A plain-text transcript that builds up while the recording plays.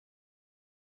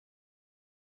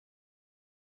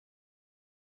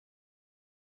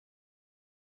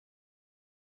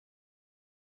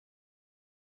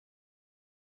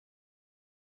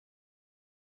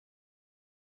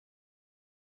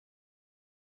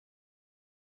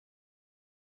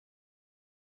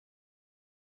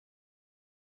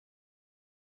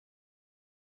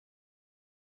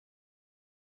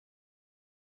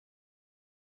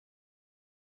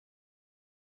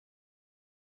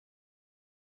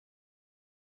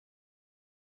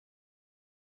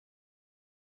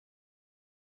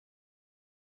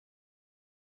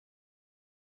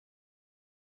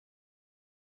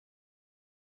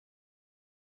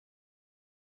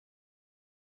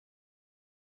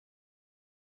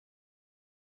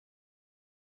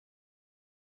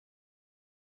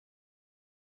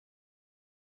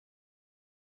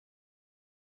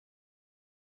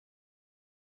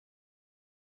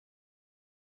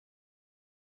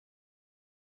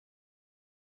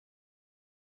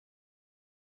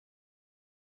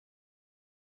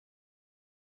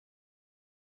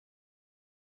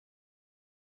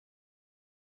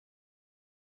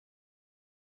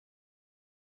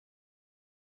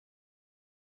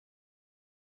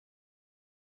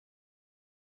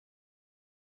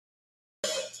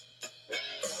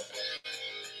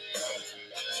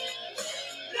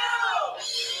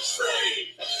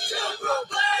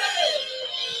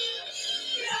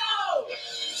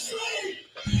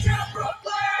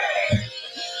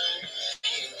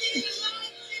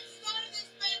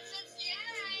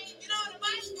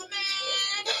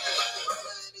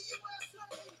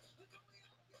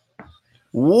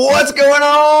What's going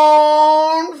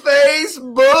on,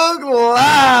 Facebook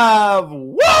Live?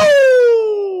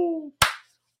 Woo!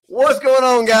 What's going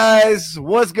on, guys?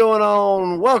 What's going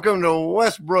on? Welcome to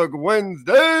Westbrook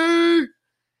Wednesday.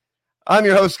 I'm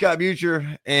your host, Scott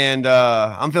Butcher, and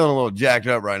I'm feeling a little jacked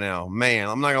up right now. Man,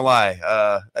 I'm not going to lie.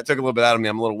 That took a little bit out of me.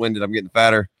 I'm a little winded. I'm getting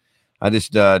fatter. I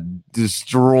just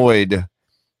destroyed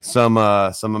some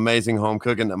amazing home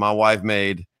cooking that my wife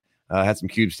made. Had some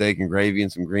cube steak and gravy and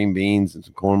some green beans and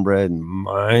some cornbread, and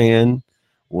man,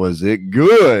 was it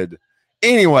good.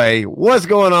 Anyway, what's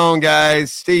going on,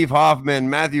 guys? Steve Hoffman,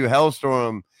 Matthew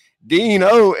Hellstorm, Dean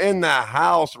O in the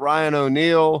house, Ryan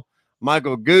O'Neill,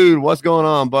 Michael Good, what's going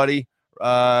on, buddy?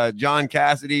 John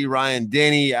Cassidy, Ryan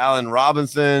Denny, Alan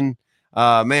Robinson.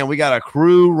 Man, we got a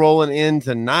crew rolling in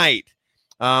tonight.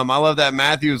 I love that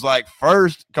Matthew's like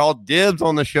first, called dibs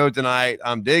on the show tonight.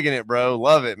 I'm digging it, bro.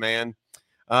 Love it, man.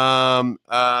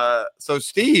 So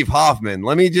Steve Hoffman,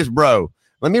 let me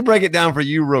break it down for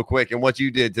you real quick and what you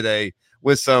did today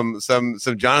with some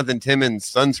Jonathan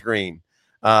Timmons sunscreen.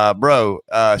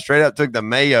 Straight up took the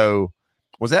mayo.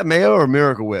 Was that mayo or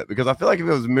Miracle Whip? Because I feel like if it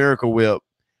was Miracle Whip,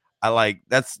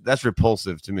 that's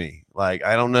repulsive to me. Like,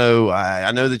 I don't know.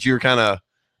 I know that you're kind of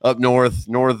up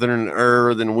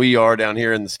northern than we are down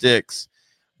here in the sticks,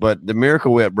 but the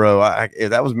Miracle Whip, bro, if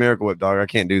that was Miracle Whip, dog, I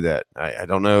can't do that. I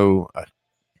don't know.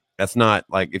 That's not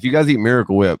like, if you guys eat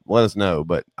Miracle Whip, let us know.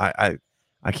 But I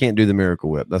can't do the Miracle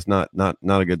Whip. That's not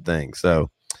a good thing. So,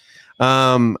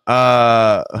 Mayo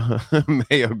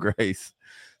Grace.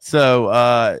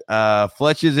 So,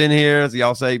 Fletch is in here. So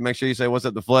y'all make sure you say what's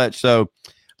up to Fletch. So,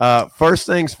 first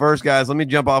things first, guys. Let me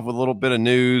jump off with a little bit of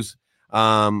news.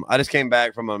 I just came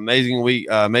back from an amazing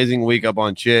week up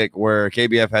on Chick, where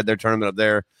KBF had their tournament up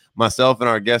there. Myself and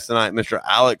our guest tonight, Mr.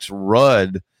 Alex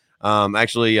Rudd,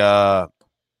 actually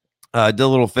did a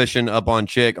little fishing up on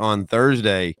Chick on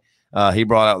Thursday. He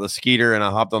brought out the Skeeter, and I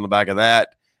hopped on the back of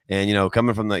that. And,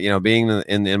 coming from the, being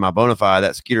in my Bonafide,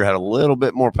 that Skeeter had a little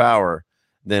bit more power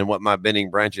than what my bending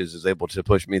branches is able to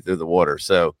push me through the water.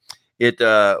 So it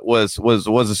was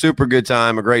a super good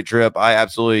time, a great trip. I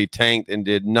absolutely tanked and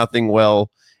did nothing well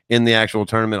in the actual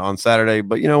tournament on Saturday.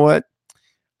 But you know what?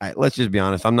 Let's just be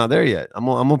honest. I'm not there yet. I'm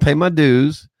gonna pay my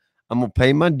dues. I'm going to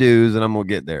pay my dues, and I'm going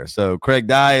to get there. So Craig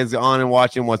Dye is on and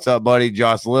watching. What's up, buddy?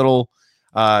 Josh Little,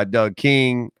 Doug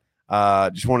King.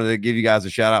 Just wanted to give you guys a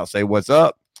shout out, say what's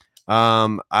up.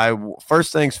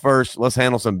 First things first, let's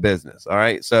handle some business. All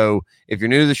right. So if you're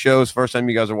new to the show, it's the first time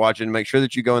you guys are watching, make sure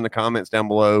that you go in the comments down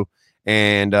below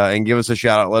and give us a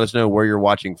shout out. Let us know where you're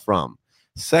watching from.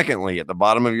 Secondly, at the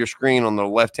bottom of your screen on the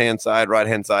left-hand side,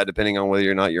 right-hand side, depending on whether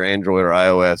or not you're Android or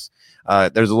iOS,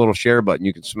 there's a little share button.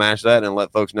 You can smash that and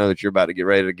let folks know that you're about to get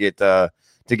ready to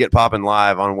get popping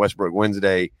live on Westbrook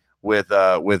Wednesday with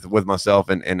myself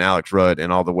and Alex Rudd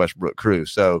and all the Westbrook crew.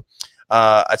 So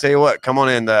I tell you what, come on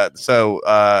in.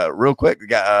 Real quick, we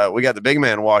got the big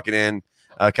man walking in,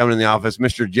 coming in the office.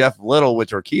 Mr. Jeff Little with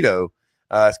Torquedo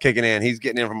is kicking in. He's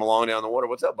getting in from a long down the water.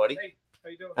 What's up, buddy? Hey, how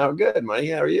you doing? Oh, good, buddy.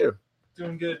 How are you?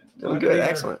 Doing good. Doing good.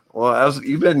 Excellent. Well,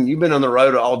 you've been on the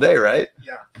road all day, right?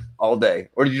 Yeah. All day.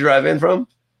 Where did you drive in from?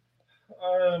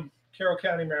 Carroll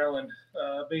County, Maryland.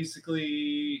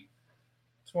 Basically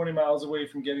 20 miles away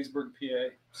from Gettysburg, PA.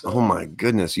 So Oh my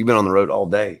goodness, you've been on the road all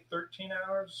day. 13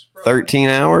 hours. Bro. 13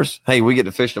 hours? Hey, we get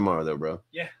to fish tomorrow, though, bro.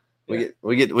 Yeah.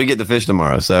 We get to fish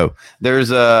tomorrow. So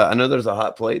there's I know there's a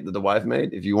hot plate that the wife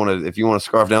made. If you want to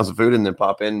scarf down some food and then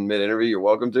pop in mid interview, you're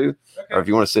welcome to. Okay. Or if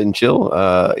you want to sit and chill,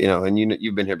 and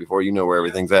you've been here before, you know where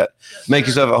everything's at. Yes, Make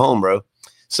yourself at home, bro.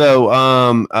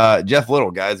 So Jeff Little,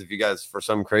 guys, if you guys for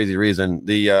some crazy reason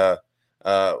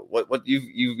what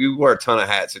you wear a ton of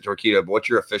hats at Torquedo, but what's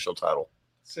your official title?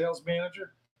 Sales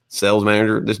manager. Sales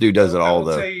manager. This dude does it all,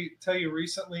 though. Tell you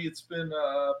recently it's been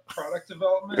product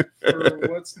development for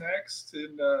what's next,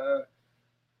 and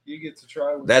you get to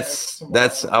try what's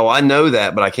that's I know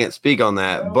that, but I can't speak on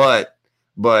that. Well,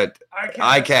 but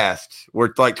ICAST,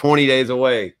 we're like 20 days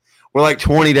away. We're like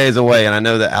 20 days away, and I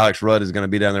know that Alex Rudd is going to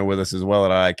be down there with us as well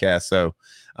at ICAST. So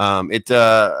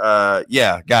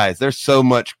guys, there's so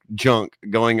much junk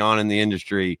going on in the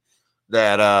industry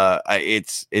that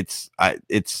it's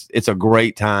a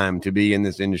great time to be in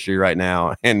this industry right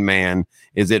now, and man,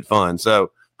 is it fun.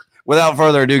 So without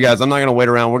further ado, guys, I'm not going to wait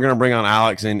around. We're going to bring on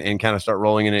Alex and kind of start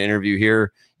rolling in an interview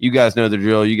here. You guys know the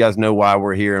drill. You guys know why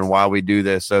we're here and why we do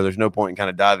this, so there's no point in kind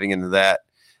of diving into that.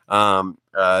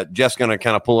 Jeff's going to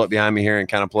kind of pull up behind me here and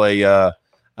kind of play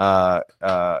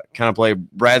kind of play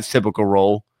Brad's typical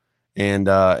role and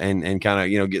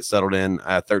kind of get settled in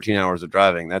 13 hours of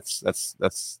driving. That's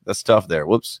tough there.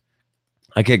 Whoops,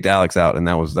 I kicked Alex out, and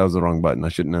that was the wrong button. I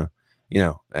shouldn't have.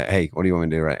 Hey, what do you want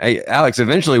me to do? Right? Hey, Alex,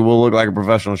 eventually we'll look like a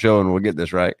professional show, and we'll get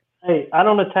this right. Hey, I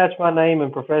don't attach my name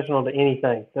and professional to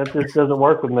anything. That just doesn't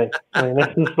work with me. I mean,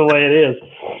 that's just the way it is.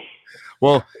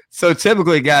 Well, so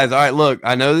typically, guys, all right, look,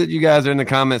 I know that you guys are in the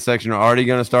comment section are already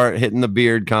going to start hitting the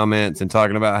beard comments and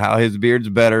talking about how his beard's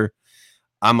better.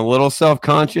 I'm a little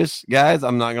self-conscious, guys.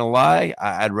 I'm not going to lie.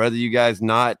 I'd rather you guys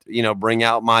not, bring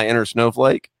out my inner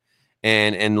snowflake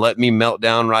and let me melt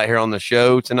down right here on the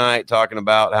show tonight, talking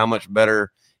about how much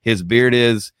better his beard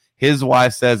is. His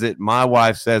wife says it. My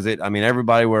wife says it. I mean,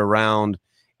 everybody we're around,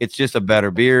 it's just a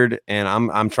better beard. And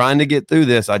I'm trying to get through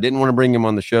this. I didn't want to bring him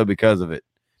on the show because of it.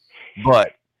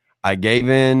 But I gave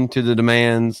in to the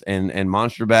demands, and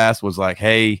Monster Bass was like,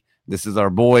 "Hey, this is our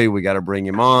boy. We got to bring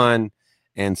him on."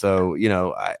 And so,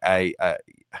 I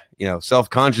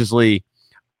self-consciously,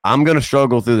 I'm going to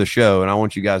struggle through the show, and I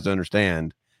want you guys to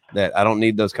understand that I don't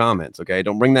need those comments. Okay,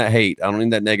 don't bring that hate. I don't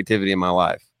need that negativity in my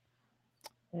life.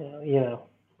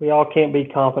 We all can't be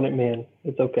confident men.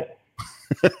 It's okay.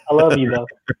 I love you though.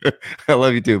 I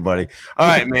love you too, buddy. All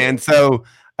right, man. So.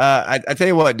 I tell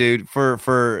you what, dude. We're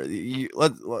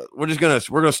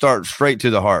gonna start straight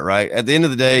to the heart, right? At the end of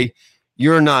the day,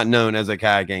 you're not known as a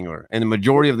kayak angler, and the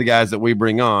majority of the guys that we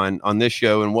bring on this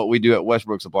show and what we do at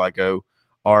Westbrook Supply Co.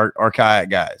 are kayak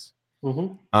guys.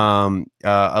 Mm-hmm.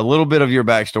 A little bit of your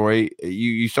backstory.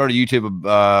 You started YouTube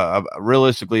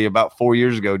realistically about 4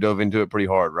 years ago. Dove into it pretty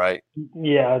hard, right?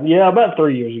 Yeah, about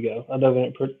 3 years ago. I dove in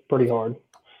it pretty hard.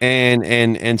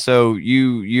 And so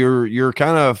you're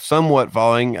kind of somewhat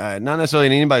following, not necessarily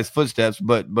in anybody's footsteps,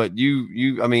 but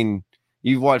I mean,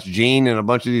 you've watched Gene and a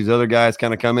bunch of these other guys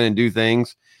kind of come in and do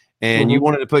things, and you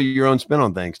wanted to put your own spin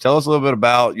on things. Tell us a little bit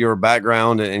about your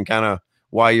background and kind of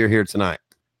why you're here tonight.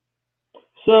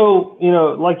 So,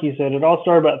 like you said, it all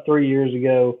started about 3 years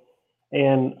ago,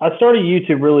 and I started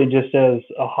YouTube really just as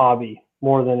a hobby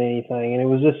more than anything. And it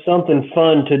was just something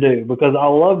fun to do because I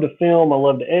love to film, I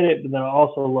love to edit, but then I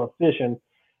also love fishing.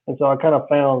 And so I kind of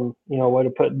found, a way to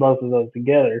put both of those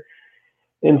together.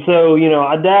 And so,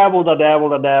 I dabbled.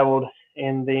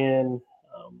 And then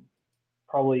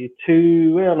probably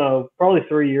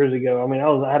 3 years ago,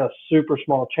 I had a super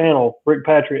small channel. Rick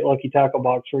Patrick at Lucky Tackle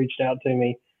Box reached out to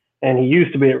me, and he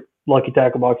used to be at Lucky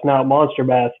Tackle Box, now at Monster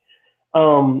Bass.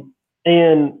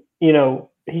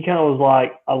 He kind of was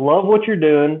like, I love what you're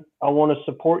doing. I want to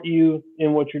support you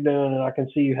in what you're doing, and I can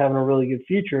see you having a really good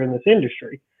future in this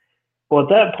industry. Well, at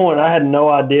that point, I had no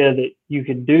idea that you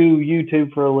could do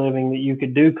YouTube for a living, that you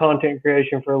could do content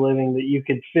creation for a living, that you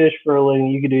could fish for a living,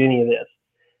 you could do any of this.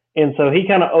 And so he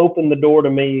kind of opened the door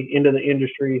to me into the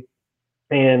industry,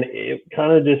 and it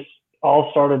kind of just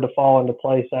all started to fall into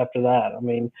place after that. I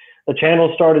mean, the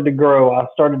channel started to grow. I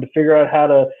started to figure out how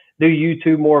to do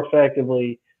YouTube more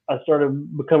effectively. I started to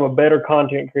become a better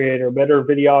content creator, a better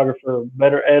videographer,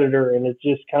 better editor, and it's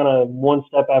just kind of one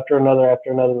step after another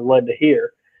led to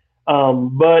here.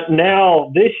 But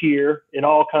now this year, it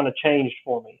all kind of changed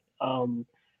for me.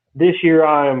 This year,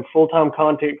 I am full-time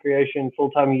content creation,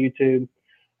 full-time YouTube.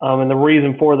 And the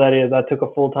reason for that is I took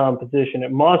a full-time position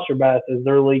at Monster Bass as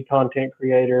their lead content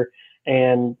creator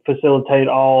and facilitate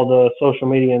all the social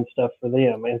media and stuff for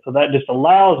them. And so that just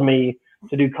allows me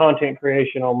to do content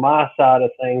creation on my side of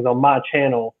things, on my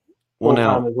channel full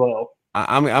time as well.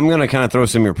 I'm going to kind of throw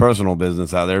some of your personal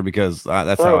business out there because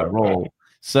that's how I roll.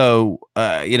 So,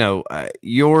 it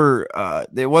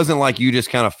wasn't like you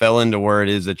just kind of fell into where it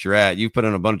is that you're at. You put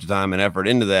in a bunch of time and effort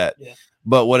into that. Yeah.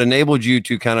 But what enabled you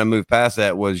to kind of move past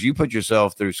that was you put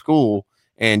yourself through school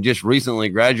and just recently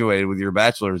graduated with your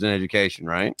bachelor's in education,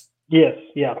 right? Yes.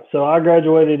 Yeah. So I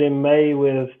graduated in May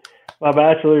with my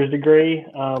bachelor's degree,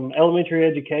 elementary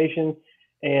education.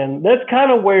 And that's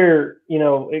kind of where,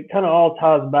 it kind of all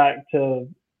ties back to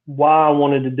why I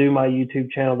wanted to do my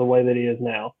YouTube channel the way that it is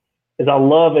now, is I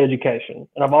love education,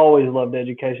 and I've always loved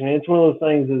education. And it's one of those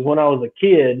things is when I was a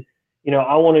kid,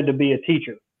 I wanted to be a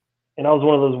teacher. And I was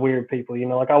one of those weird people,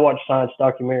 like I watched science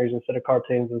documentaries instead of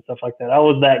cartoons and stuff like that. I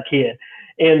was that kid.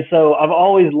 And so I've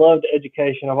always loved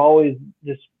education. I've always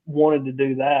just wanted to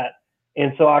do that.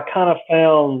 And so I kind of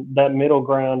found that middle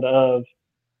ground of,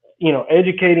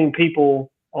 educating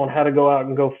people on how to go out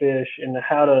and go fish and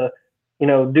how to,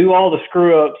 do all the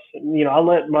screw ups. I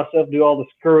let myself do all the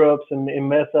screw ups and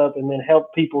mess up and then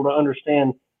help people to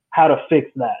understand how to fix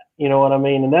that. You know what I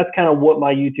mean? And that's kind of what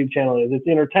my YouTube channel is. It's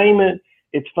entertainment.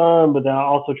 It's fun, but then I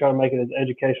also try to make it as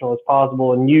educational as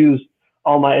possible and use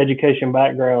all my education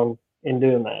background in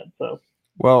doing that. So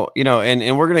Well,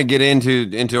 and we're going to get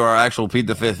into our actual Pete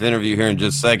the Fifth interview here in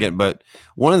just a second. But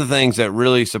one of the things that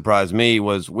really surprised me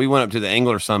was we went up to the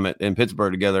Angler Summit in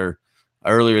Pittsburgh together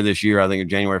earlier this year. I think in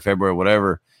January, February,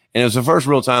 whatever. And it was the first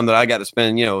real time that I got to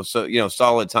spend,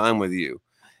 solid time with you.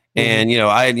 And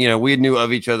we knew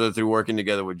of each other through working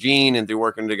together with Gene and through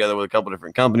working together with a couple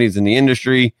different companies in the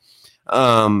industry.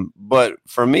 But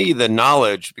for me, the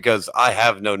knowledge, because I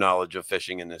have no knowledge of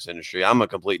fishing in this industry, I'm a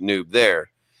complete noob there.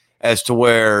 As to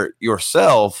where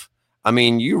yourself, I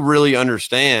mean, you really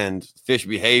understand fish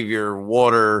behavior,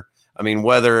 water,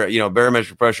 weather,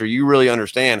 barometric pressure. You really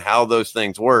understand how those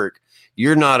things work.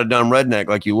 You're not a dumb redneck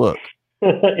like you look.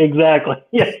 Exactly.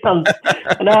 Yes.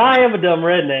 No, I am a dumb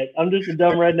redneck. I'm just a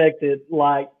dumb redneck that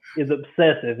is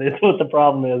obsessive. It's what the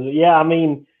problem is. But yeah,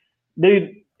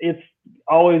 dude, it's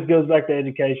always goes back to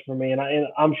education for me. And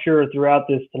I'm sure throughout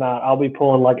this tonight, I'll be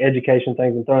pulling education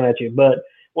things and throwing at you. But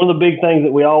one of the big things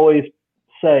that we always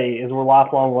say is we're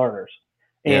lifelong learners.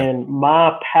 Yeah. And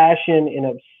my passion and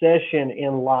obsession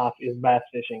in life is bass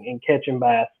fishing and catching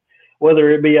bass, whether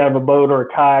it be out of a boat or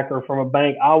a kayak or from a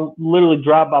bank. I'll literally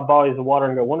drive by bodies of water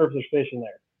and go, wonder if there's fish in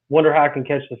there. Wonder how I can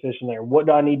catch the fish in there. What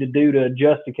do I need to do to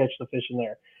adjust to catch the fish in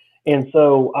there? And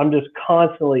so I'm just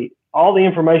constantly, all the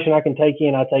information I can take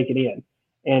in, I take it in.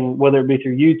 And whether it be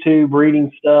through YouTube, reading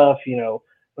stuff,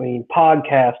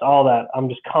 podcast, all that. I'm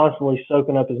just constantly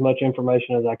soaking up as much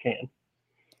information as I can.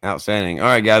 Outstanding. All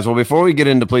right, guys. Well, before we get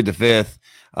into Plead the Fifth,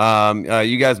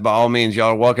 you guys, by all means,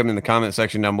 y'all are welcome in the comment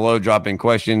section down below. Drop in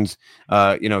questions.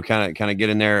 Kind of get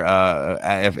in there.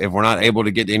 If we're not able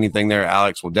to get to anything there,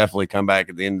 Alex will definitely come back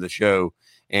at the end of the show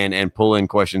and pull in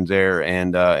questions there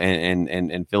and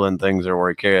fill in things there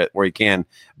where he can.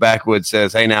 Backwood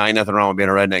says, "Hey, now ain't nothing wrong with being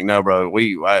a redneck." No, bro.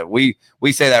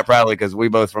 We say that proudly because we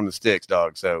both from the sticks,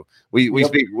 dog. So we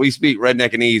speak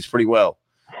redneckingese pretty well.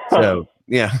 So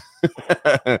yeah,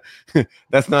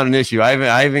 that's not an issue. I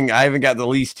haven't got the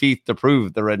least teeth to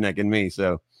prove the redneck in me.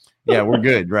 So yeah, we're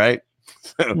good, right?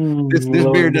 So this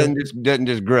beard doesn't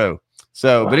just grow.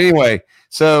 So, but anyway,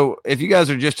 so if you guys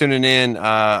are just tuning in,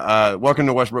 welcome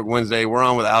to Westbrook Wednesday. We're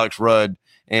on with Alex Rudd,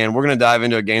 and we're going to dive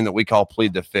into a game that we call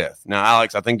Plead the Fifth. Now,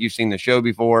 Alex, I think you've seen the show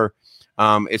before.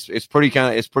 It's pretty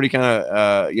kind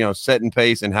of set in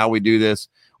pace and how we do this.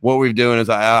 What we've doing is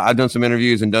I've done some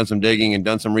interviews and done some digging and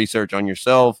done some research on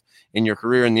yourself and your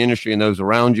career in the industry and those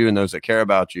around you and those that care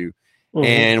about you. Mm-hmm.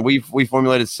 And we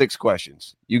formulated 6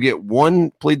 questions. You get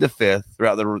one Plead the Fifth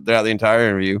throughout the entire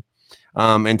interview.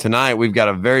 And tonight we've got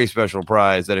a very special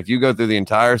prize that if you go through the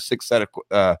entire 6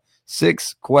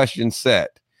 question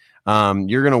set,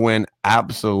 you're going to win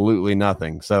absolutely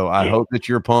nothing. So I hope that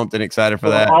you're pumped and excited for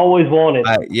that. I always wanted.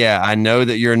 I know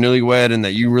that you're a newlywed and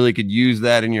that you really could use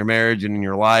that in your marriage and in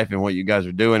your life and what you guys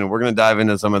are doing. And we're going to dive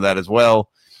into some of that as well.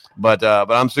 But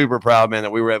I'm super proud, man,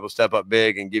 that we were able to step up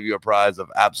big and give you a prize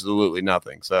of absolutely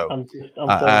nothing. So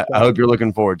I hope you're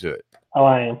looking forward to it. Oh,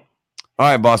 I am. All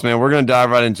right, boss man, we're going to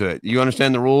dive right into it. You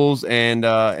understand the rules and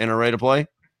are ready to play?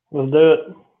 Let's do it.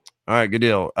 All right, good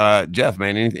deal. Jeff,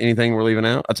 man, anything we're leaving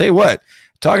out? I'll tell you what,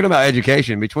 talking about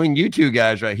education between you two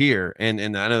guys right here, and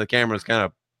I know the camera's kind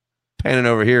of panning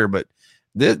over here, but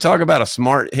talk about a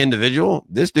smart individual.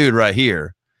 This dude right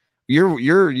here, you're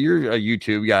a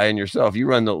YouTube guy and yourself. You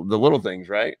run the little things,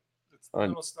 right? It's the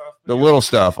little stuff. Little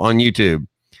stuff on YouTube.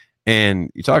 And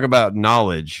you talk about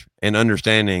knowledge and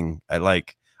understanding.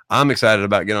 I'm excited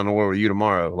about getting on the water with you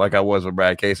tomorrow, like I was with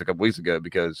Brad Case a couple weeks ago,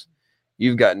 because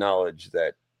you've got knowledge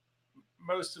that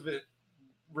most of it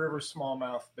river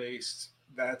smallmouth based.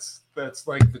 That's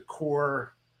like the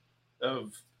core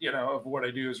of what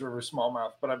I do is river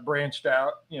smallmouth. But I've branched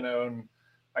out, and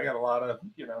I got a lot of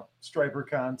striper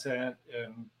content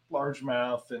and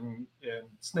largemouth and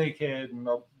snakehead and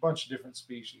a bunch of different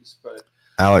species. But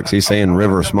Alex, he's saying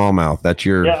river smallmouth. That's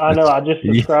your. Yeah, I know. I just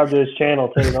subscribed to his channel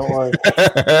too. Don't worry.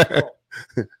 But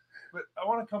I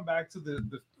want to come back to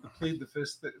the Plead the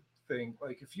Fifth thing.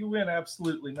 Like, if you win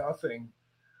absolutely nothing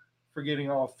for getting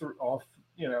off,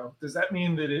 does that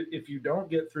mean that if you don't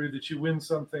get through, that you win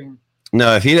something?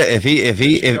 No, if he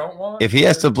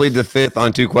has to plead the fifth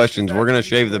on 2 questions, we're gonna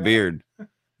shave the beard.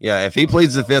 Yeah, if he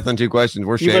pleads the fifth on 2 questions,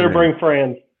 we're shaving. You better bring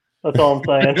friends. That's all I'm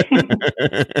saying.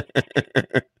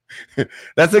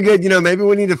 That's a good, maybe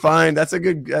we need to find. That's a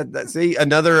good. See,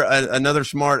 another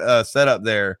smart setup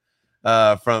there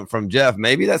from Jeff.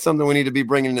 Maybe that's something we need to be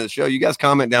bringing into the show. You guys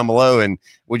comment down below, and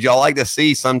would y'all like to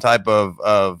see some type of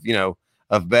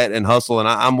bet and hustle? And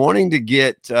I'm wanting to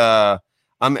get.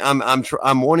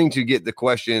 I'm wanting to get the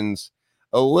questions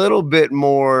a little bit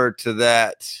more to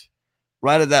that,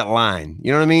 right at that line.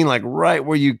 You know what I mean? Like right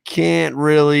where you can't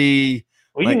really.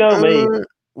 Well, you know me.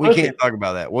 we can't talk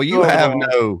about that. Well, you have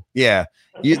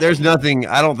there's nothing.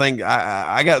 I don't think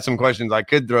I got some questions I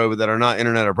could throw, but that are not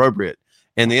internet appropriate.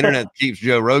 And the internet keeps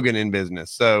Joe Rogan in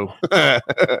business. So, I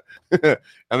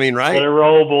mean, right? Let it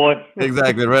roll, boy.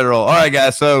 Exactly. Let it roll. All right,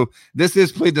 guys. So this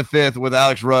is Plead the Fifth with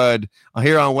Alex Rudd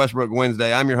here on Westbrook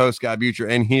Wednesday. I'm your host, Scott Butcher,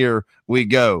 and here we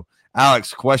go.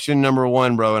 Alex, question number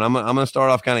 1, bro. And I'm going to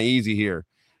start off kind of easy here.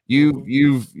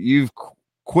 You've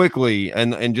quickly,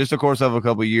 and in just a course of a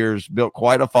couple of years, built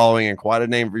quite a following and quite a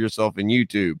name for yourself in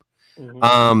YouTube.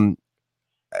 Mm-hmm.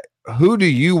 Who do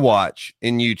you watch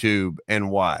in YouTube and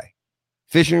why?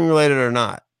 Fishing related or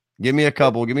not? Give me a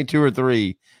couple. Give me 2 or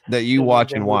 3 that you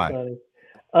watch and why.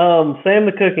 Sam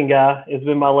the Cooking Guy has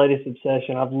been my latest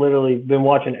obsession. I've literally been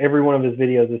watching every one of his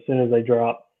videos as soon as they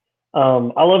drop.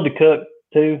 I love to cook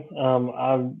too.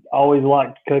 I've always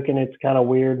liked cooking. It's kind of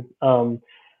weird.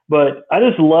 But I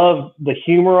just love the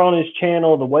humor on his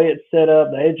channel, the way it's set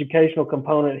up, the educational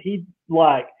component. He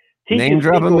teaches name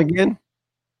drop him again.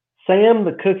 Sam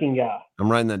the Cooking Guy.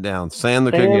 I'm writing that down. Sam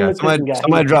the Cooking Guy.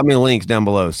 Somebody drop me links down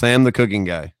below. Sam the Cooking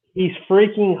Guy. He's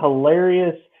freaking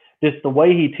hilarious. Just the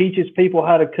way he teaches people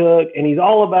how to cook. And he's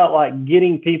all about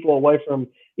getting people away from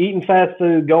eating fast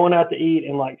food, going out to eat,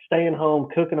 and staying home,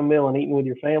 cooking a meal and eating with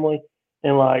your family.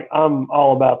 And I'm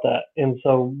all about that. And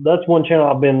so that's one channel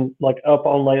I've been up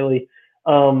on lately.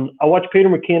 I watch Peter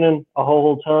McKinnon a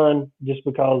whole ton just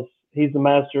because he's the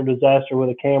master of disaster with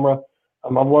a camera.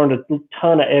 I've learned a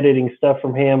ton of editing stuff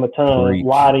from him, a ton of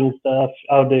lighting stuff.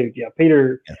 Oh, dude, yeah,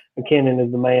 Peter McKinnon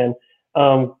is the man.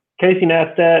 Casey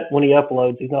Neistat, when he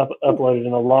uploads, he's not uploaded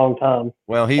in a long time.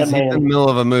 Well, he's in the middle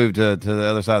of a move to the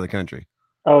other side of the country.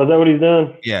 Oh, is that what he's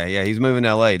doing? Yeah, he's moving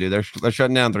to LA, dude. They're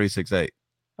shutting down 368.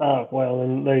 Oh, well,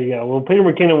 then there you go. Well, Peter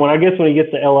McKinnon, when he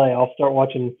gets to LA, I'll start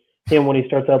watching him when he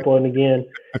starts uploading again.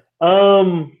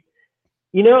 I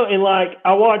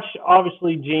watch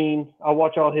obviously Gene. I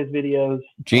watch all his videos.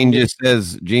 Gene just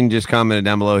commented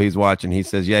down below he's watching. He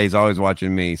says, yeah, he's always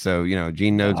watching me. So,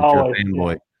 Gene knows that you're a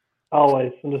fanboy.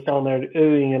 Always. I'm just on there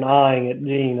oohing and eyeing at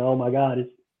Gene. Oh my God, it's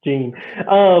Gene.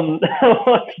 I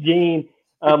watch Gene.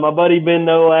 My buddy Ben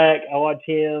Nowak. I watch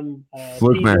him.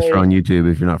 Flukemaster on YouTube,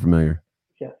 if you're not familiar.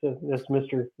 Yeah, that's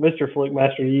Mr.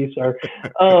 Flukemaster to you, sir.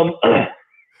 I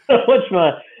watch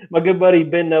my good buddy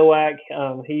Ben Nowak.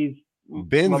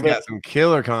 Ben's got some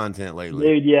killer content lately.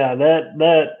 Dude, yeah,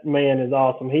 that man is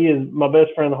awesome. He is my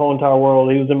best friend in the whole entire world.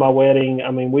 He was in my wedding.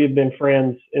 I mean, we've been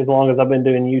friends as long as I've been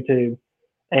doing YouTube.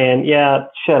 And yeah,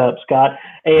 shut up, Scott.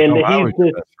 And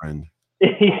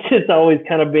he's just always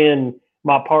kind of been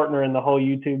my partner in the whole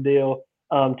YouTube deal.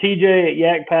 TJ at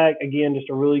Yak Pack, again, just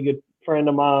a really good friend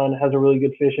of mine, has a really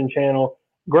good fishing channel.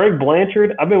 Greg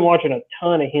Blanchard, I've been watching a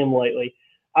ton of him lately.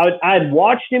 I had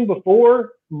watched him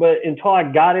before, but until I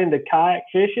got into kayak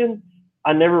fishing,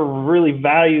 I never really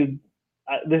valued.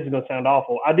 This is going to sound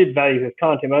awful. I did value his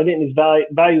content, but I didn't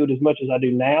value it as much as I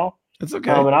do now. It's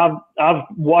okay. And I've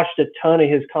watched a ton of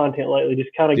his content lately, just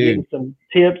kind of getting some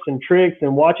tips and tricks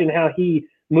and watching how he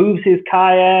moves his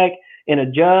kayak and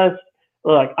adjusts.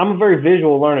 Look, I'm a very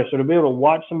visual learner, so to be able to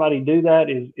watch somebody do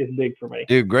that is big for me.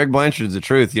 Dude, Greg Blanchard's the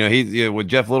truth. He's with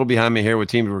Jeff Little behind me here with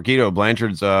Team Torquedo.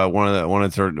 Blanchard's one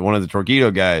of the Torquedo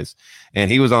guys,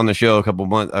 and he was on the show a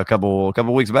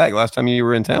couple weeks back. Last time you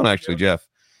were in town, actually, Jeff.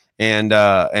 And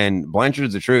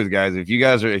Blanchard's the truth, guys. If you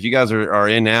guys are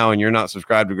in now and you're not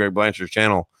subscribed to Greg Blanchard's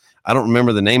channel, I don't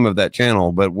remember the name of that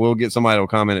channel, but we'll get somebody to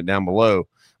comment it down below.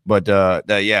 But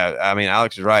yeah, I mean,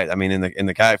 Alex is right. I mean, in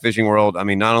the kayak fishing world, I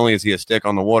mean, not only is he a stick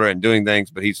on the water and doing things,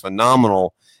 but he's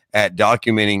phenomenal at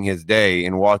documenting his day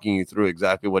and walking you through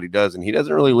exactly what he does. And he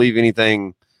doesn't really leave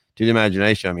anything to the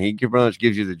imagination. I mean, he pretty much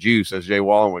gives you the juice, as Jay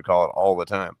Wallen would call it, all the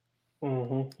time.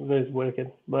 Mm-hmm. It is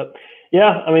wicked. But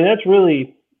yeah, I mean, that's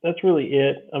really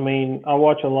it. I mean, I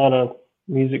watch a lot of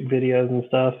music videos and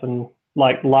stuff and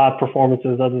live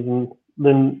performances other than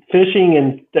fishing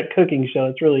and that cooking show.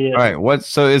 It's really it. All right.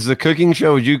 So is the cooking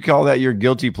show, would you call that your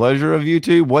guilty pleasure of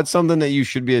YouTube? What's something that you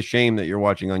should be ashamed that you're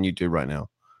watching on YouTube right now?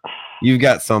 You've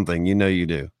got something, you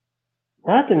do.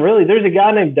 Nothing really. There's a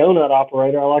guy named Donut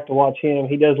Operator. I like to watch him.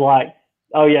 He does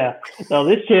oh yeah. No,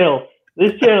 this channel's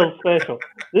special.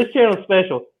 This channel's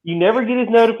special. You never get his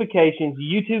notifications.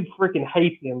 YouTube freaking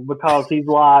hates him because he's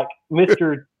like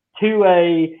Mr.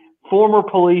 2A, former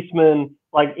policeman.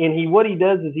 And what he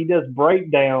does is he does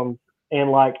breakdowns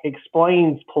and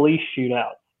explains police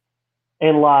shootouts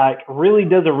and really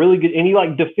does a really good, and he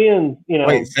defends,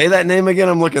 Wait, say that name again.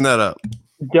 I'm looking that up.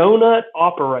 Donut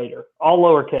Operator, all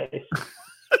lowercase.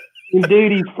 And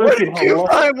dude, he's What freaking did you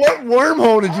hilarious. find? What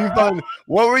wormhole did you find?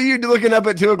 What were you looking up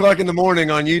at 2:00 in the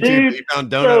morning on YouTube? Dude, That you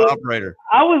found Donut so- Operator.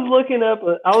 I was looking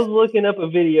up a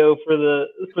video for the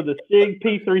SIG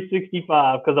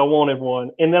P365 because I wanted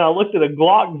one, and then I looked at a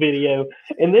Glock video,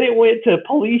 and then it went to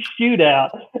police shootout,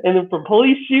 and then for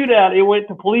police shootout it went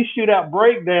to police shootout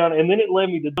breakdown, and then it led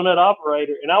me to Donut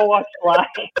Operator, and I watched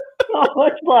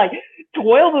like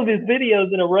 12 of his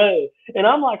videos in a row, and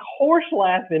I'm like horse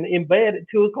laughing in bed at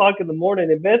 2:00 in the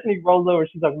morning, and Bethany rolls over,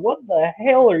 she's like, "What the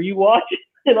hell are you watching?"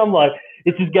 And I'm like,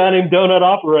 "It's this guy named Donut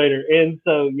Operator." And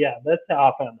so, yeah, that's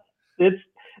how I found out.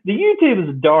 The YouTube is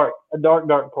a dark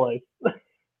place.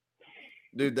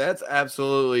 Dude, that's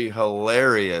absolutely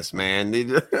hilarious, man.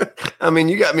 I mean,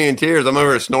 you got me in tears. I'm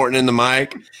over here snorting in the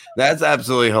mic. That's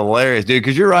absolutely hilarious, dude.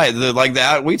 Because you're right.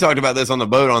 We talked about this on the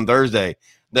boat on Thursday.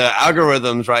 The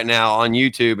algorithms right now on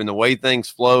YouTube and the way things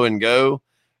flow and go,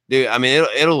 dude. I mean,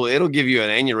 it'll give you an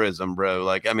aneurysm, bro.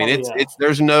 Like, I mean,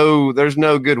 there's no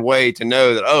good way to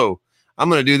know that. Oh, I'm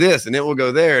gonna do this, and it will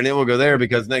go there, and it will go there,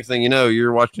 because next thing you know,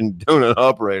 you're watching Donut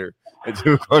Operator at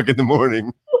 2:00 in the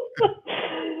morning.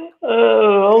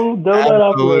 Donut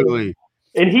Operator. Absolutely.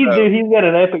 And he's got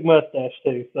an epic mustache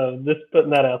too. So just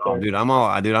putting that out there. Oh, dude,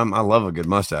 I love a good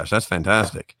mustache. That's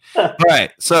fantastic. All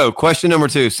right. So question number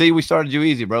 2. See, we started you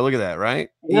easy, bro. Look at that, right?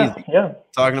 Yeah, Easy. yeah.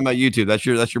 Talking about YouTube. That's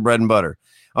your bread and butter.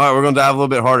 All right, we're gonna dive a little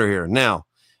bit harder here. Now,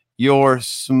 your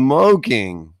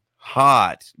smoking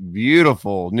hot,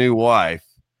 beautiful new wife,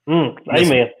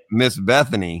 Amen. Miss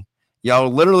Bethany. Y'all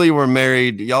literally were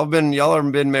married. Y'all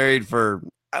have been married for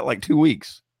like 2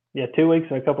 weeks. Yeah, 2 weeks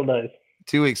and a couple days.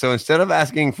 2 weeks. So instead of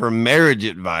asking for marriage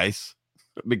advice,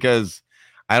 because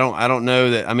I don't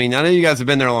know that. I mean, I know you guys have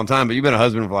been there a long time, but you've been a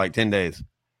husband for like 10 days.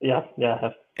 Yeah, I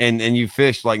have. And you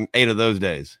fished like 8 of those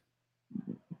days.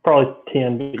 Probably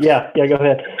 10. But yeah, go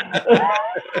ahead.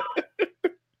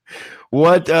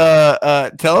 What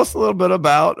tell us a little bit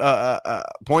about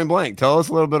point blank. Tell us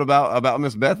a little bit about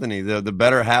Miss Bethany, the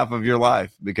better half of your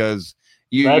life, because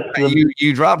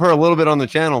you drop her a little bit on the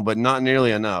channel, but not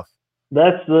nearly enough.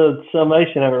 That's the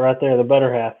summation of it right there, the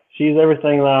better half. She's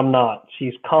everything that I'm not.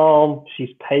 She's calm, she's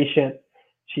patient,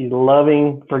 she's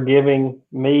loving, forgiving.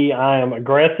 Me, I am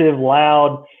aggressive,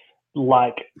 loud,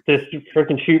 like this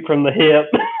freaking shoot from the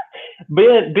hip.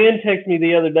 Ben texted me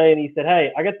the other day and he said,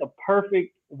 "Hey, I got the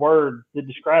perfect word that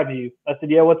describes you." I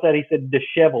said, "Yeah, what's that?" He said,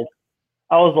 "Disheveled."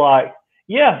 I was like,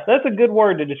 "Yeah, that's a good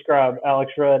word to describe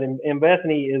Alex Rudd." And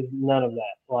Bethany is none of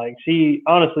that. Like, she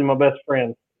honestly my best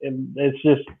friend. And it's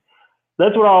just,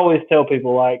 that's what I always tell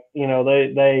people. Like, you know,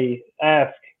 they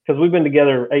ask, because we've been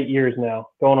together 8 years now,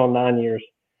 going on 9 years.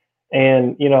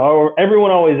 And, you know,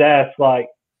 everyone always asks, like,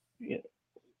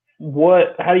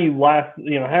 how do you last,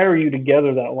 you know, how are you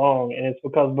together that long? And it's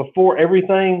because before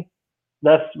everything,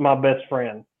 that's my best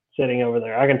friend sitting over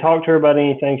there. I can talk to her about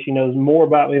anything. She knows more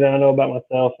about me than I know about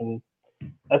myself. And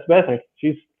that's Bethany.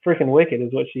 She's freaking wicked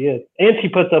is what she is. And she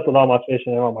puts up with all my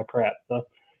fishing and all my crap. So.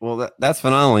 Well, that's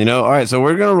phenomenal. You know, all right. So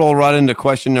we're going to roll right into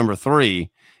question number 3.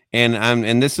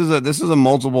 And this is a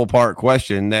multiple part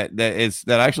question that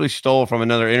actually stole from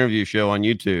another interview show on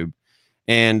YouTube.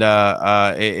 And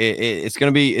it's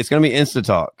gonna be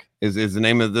Instatalk is the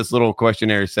name of this little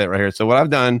questionnaire set right here. So what I've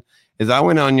done is I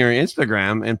went on your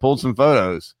Instagram and pulled some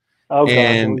photos.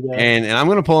 Okay. And I'm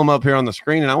gonna pull them up here on the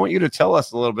screen, and I want you to tell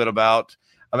us a little bit about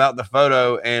the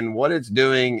photo and what it's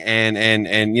doing,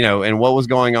 and you know, and what was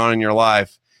going on in your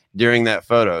life during that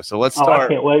photo. So let's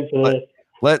start. I can't wait for this.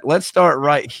 Let's start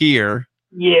right here.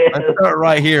 Yeah. Let's start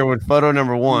right here with photo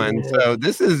number 1. Yeah. So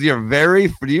this is your do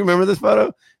you remember this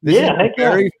photo? This is your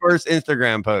very first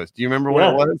Instagram post. Do you remember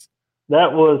when it was?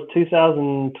 That was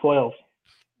 2012.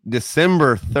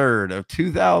 December 3rd of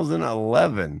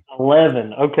 2011.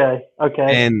 11. Okay.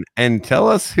 And tell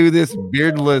us who this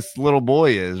beardless little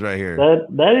boy is right here.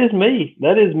 That is me.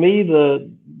 That is me.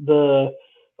 The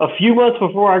a few months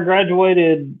before I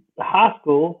graduated high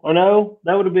school. Or no,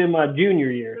 that would have been my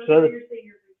junior year. So.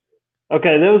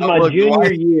 Okay, that was my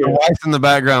junior year. The wife's in the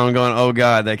background going, "Oh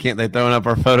God, they throwing up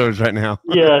our photos right now."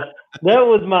 Yeah, that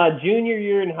was my junior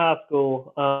year in high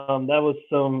school. That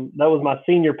was my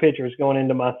senior pictures going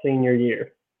into my senior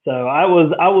year. So I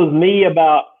was me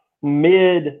about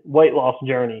mid weight loss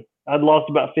journey. I'd lost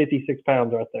about 56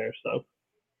 pounds right there. So.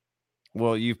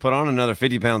 Well, you've put on another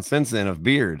 50 pounds since then of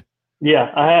beard.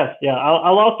 Yeah, I have. Yeah, I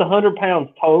lost 100 pounds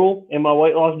total in my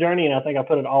weight loss journey, and I think I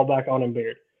put it all back on in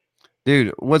beard.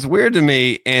 Dude, what's weird to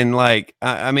me, and like,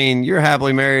 I mean, you're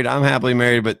happily married, I'm happily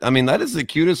married, but I mean, that is the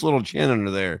cutest little chin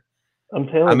under there. I'm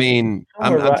telling you. I mean,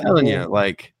 I'm telling you,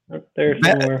 like, there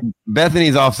somewhere.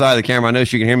 Bethany's offside of the camera. I know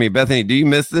she can hear me. Bethany, do you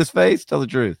miss this face? Tell the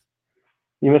truth.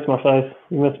 You miss my face.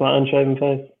 You miss my unshaven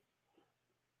face.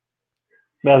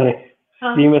 Bethany,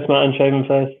 Huh? do you miss my unshaven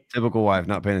face? Typical wife,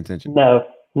 not paying attention. No.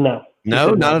 She No,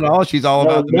 said not at all. She's all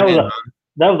about the that, was man.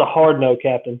 that was a hard no,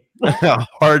 Captain.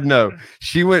 Hard no.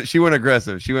 She went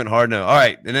aggressive. She went hard no. All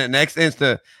right. And then next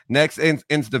insta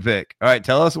pick. All right.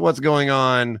 Tell us what's going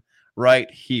on right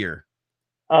here.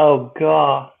 Oh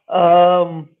God.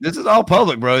 This is all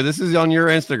public, bro. This is on your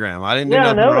Instagram. I didn't do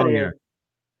nothing wrong here.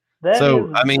 So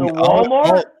Is I mean, the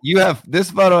Walmart. you have this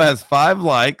photo has 5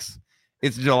 likes.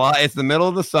 It's July. It's the middle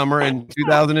of the summer in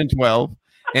 2012,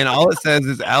 and all it says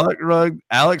is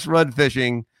Alex Rudd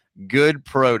fishing, good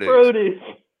produce.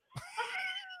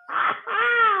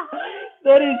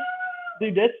 That is,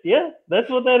 dude.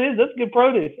 That's what that is. That's good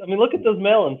produce. I mean, look at those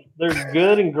melons. They're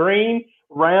good and green,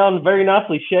 round, very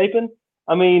nicely shapen.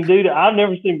 I mean, dude, I've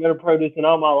never seen better produce in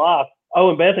all my life. Oh,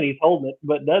 and Bethany's holding it,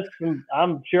 but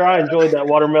I'm sure I enjoyed that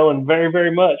watermelon very, very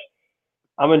much.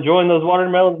 I'm enjoying those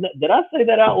watermelons. Did I say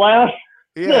that out loud?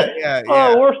 Yeah.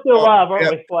 Oh, we're still live,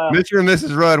 aren't we? Wow. Mr. and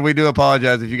Mrs. Rudd, we do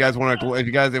apologize if you guys want to.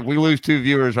 If we lose 2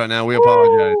 viewers right now, we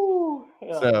apologize.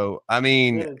 Yeah. So I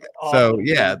mean, awesome.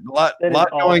 a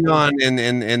lot going on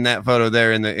in that photo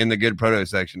there in the good produce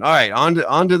section. All right, on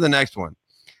to the next one.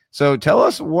 So tell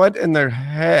us what in the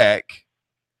heck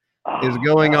is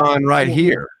going on right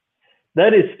here.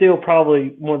 That is still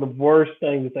probably one of the worst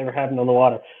things that's ever happened on the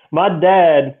water. My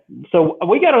dad, so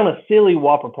we got on a silly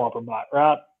whopper plopper bite,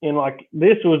 right? And like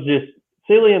this was just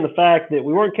silly in the fact that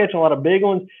we weren't catching a lot of big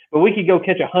ones, but we could go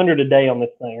catch 100 a day on this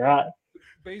thing, right?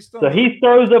 So he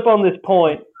throws up on this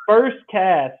point, first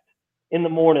cast in the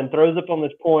morning, throws up on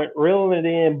this point, reeling it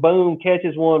in, boom,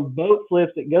 catches one, boat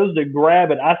flips, it goes to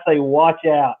grab it. I say, watch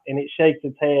out, and it shakes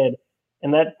its head,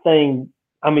 and that thing,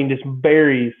 I mean, just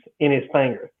buries in his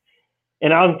finger.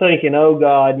 And I'm thinking, oh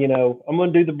God, I'm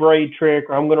going to do the braid trick,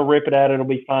 or I'm going to rip it out. It'll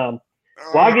be fine.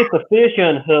 Well, I get the fish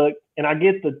unhooked, and I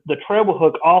get the treble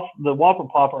hook off the whopper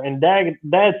plopper, and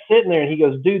Dad's sitting there, and he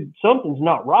goes, dude, something's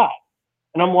not right.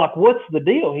 And I'm like, what's the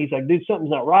deal? He's like, dude,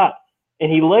 something's not right.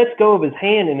 And he lets go of his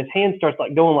hand, and his hand starts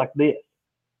like going like this.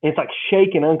 And it's like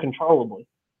shaking uncontrollably.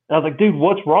 And I was like, dude,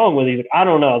 what's wrong with you? He's like, I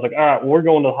don't know. I was like, all right, we're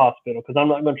going to the hospital because I'm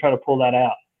not going to try to pull that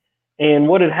out. And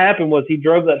what had happened was he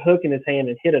drove that hook in his hand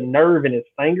and hit a nerve in his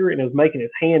finger, and it was making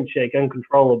his hand shake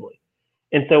uncontrollably.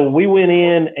 And so we went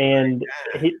in, and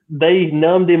they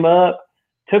numbed him up,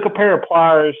 took a pair of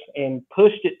pliers, and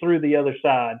pushed it through the other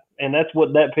side. And that's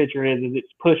what that picture is it's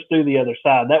pushed through the other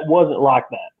side. That wasn't like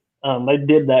that. They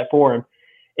did that for him.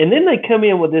 And then they come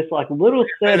in with this like little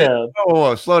setup.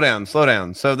 Oh, slow down.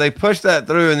 So they pushed that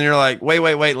through, and you're like, wait.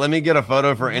 Let me get a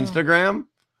photo for Instagram.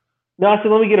 No, I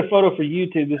said, let me get a photo for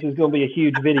YouTube. This is going to be a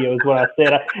huge video is what I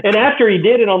said. And after he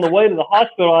did it on the way to the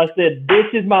hospital, I said, this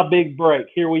is my big break.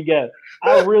 Here we go.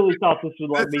 I really thought this would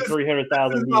like be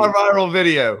 300,000 views. My viral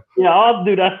video. Yeah,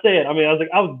 dude, I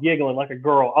was giggling like a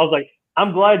girl. I was like,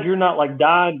 I'm glad you're not like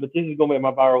dying, but this is going to be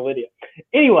my viral video.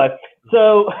 Anyway,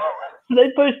 so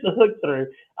they push the hook through.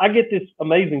 I get this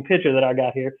amazing picture that I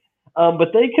got here.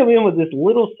 But they come in with this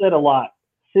little set of like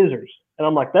scissors. And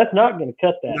I'm like, that's not going to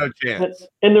cut that. No chance.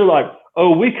 And they're like,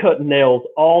 oh, we cut nails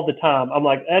all the time. I'm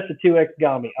like, that's a 2X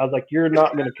Gami. I was like, you're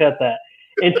not going to cut that.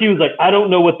 And she was like, I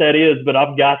don't know what that is, but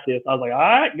I've got this. I was like, all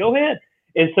right, go ahead.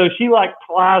 And so she like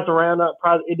flies around,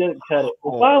 it doesn't cut it.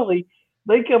 Well, finally,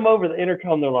 they come over the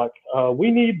intercom. They're like, we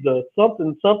need the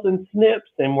something snips.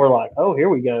 And we're like, oh, here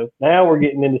we go. Now we're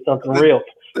getting into something real.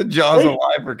 The jaws of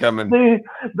life are coming. Dude,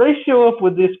 they show up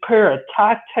with this pair of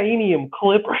titanium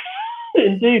clippers.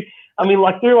 And dude, I mean,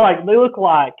 they look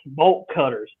like bolt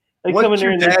cutters. What's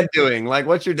your dad doing? Like,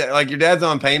 what's your dad? Like, your dad's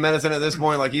on pain medicine at this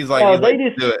point. Like, he's like,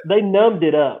 they numbed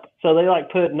it up. So they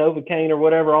like put Novocaine or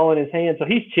whatever all in his hand. So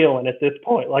he's chilling at this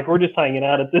point. Like, we're just hanging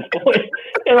out at this point.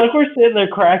 And like, we're sitting there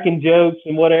cracking jokes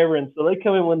and whatever. And so they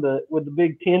come in with the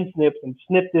big 10 snips and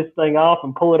snip this thing off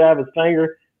and pull it out of his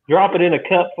finger, drop it in a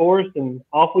cup for us, and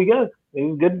off we go. It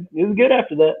was good. It was good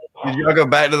after that. Did y'all go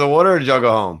back to the water or did y'all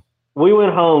go home? We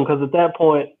went home because at that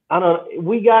point,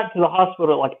 we got to the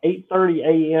hospital at like 8:30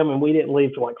 a.m. and we didn't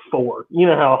leave till like 4. You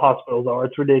know how hospitals are.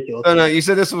 It's ridiculous. So no, you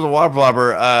said this was a water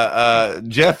plopper.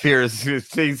 Jeff here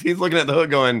he's looking at the hook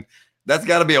going, that's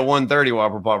got to be a 130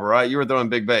 water plopper, right? You were throwing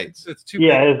big baits. It's too big.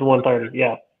 It's 130.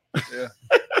 Yeah. Yeah.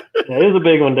 Yeah, it was a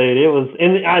big one, dude. It was,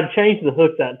 and I changed the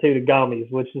hooks out too to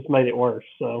gummies, which just made it worse.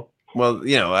 So. Well,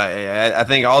 I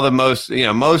think all the most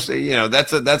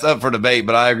that's up for debate,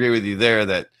 but I agree with you there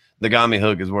that the Gami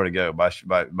hook is where to go by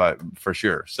for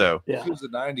sure. So if it was a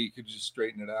 90, you could just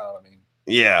straighten it out. I mean,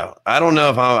 yeah, I don't know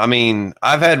if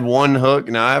I've had one hook.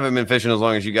 Now I haven't been fishing as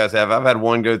long as you guys have. I've had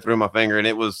one go through my finger, and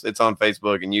it's on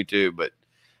Facebook and YouTube. But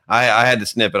I had to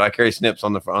snip it. I carry snips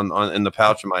on the in the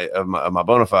pouch of my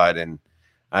Bonafide, and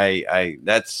I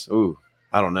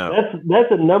don't know.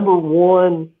 That's a number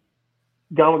one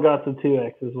Gamakatsu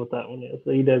 2X is what that one is.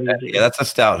 The EWG. Yeah, that's a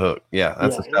stout hook. Yeah,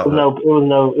 that's a stout hook. It was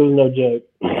no joke.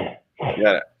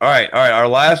 Yeah. All right. Our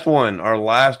last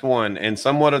one, and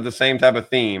somewhat of the same type of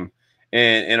theme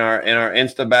in our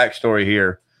Insta backstory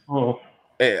here. Oh.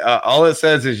 All it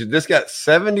says is this got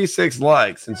 76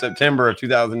 likes in September of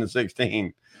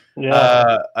 2016.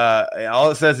 Yeah.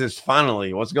 All it says is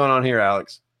finally. What's going on here,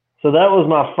 Alex? So that was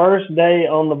my first day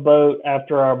on the boat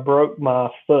after I broke my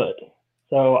foot.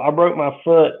 So I broke my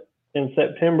foot in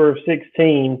September of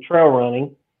 16 trail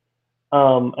running.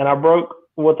 And I broke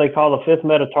what they call the fifth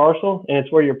metatarsal, and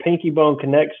it's where your pinky bone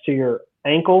connects to your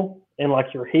ankle and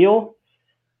like your heel.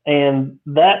 And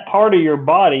that part of your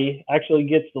body actually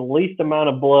gets the least amount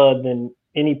of blood than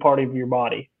any part of your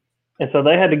body. And so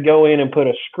they had to go in and put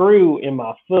a screw in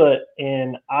my foot,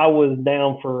 and I was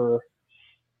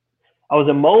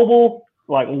immobile,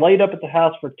 like laid up at the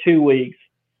house for 2 weeks.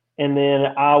 And then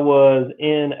I was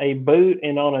in a boot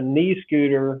and on a knee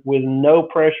scooter with no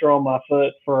pressure on my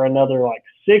foot for another like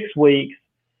 6 weeks.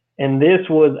 And this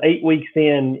was 8 weeks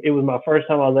in. It was my first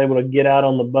time I was able to get out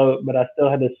on the boat, but I still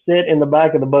had to sit in the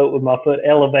back of the boat with my foot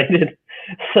elevated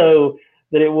so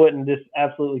that it wouldn't just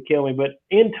absolutely kill me. But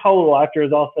in total, after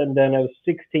it was all said and done, it was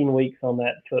 16 weeks on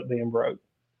that foot being broke.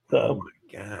 So. Oh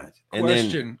my God. And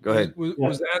question. Then, go ahead.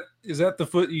 Is that the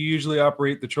foot you usually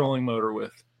operate the trolling motor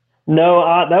with? No,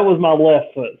 that was my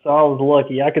left foot, so I was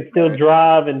lucky. I could still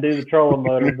drive and do the trolling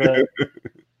motor,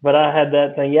 but I had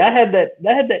that thing. Yeah, I had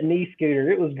that knee scooter.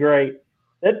 It was great.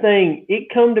 That thing, it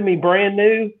come to me brand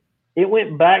new. It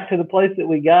went back to the place that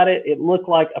we got it. It looked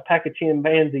like a pack of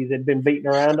chimpanzees had been beating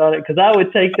around on it, because I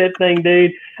would take that thing,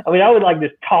 dude. I mean, I would like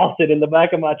just toss it in the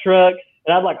back of my truck,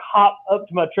 and I'd like hop up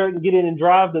to my truck and get in and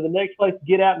drive to the next place,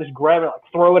 get out and just grab it, like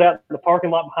throw it out in the parking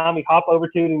lot behind me, hop over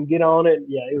to it and get on it.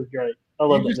 Yeah, it was great. I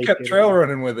love it. You just kept trail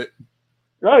running with it.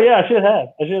 Oh yeah, I should have.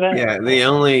 Yeah,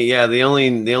 the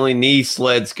only knee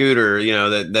sled scooter,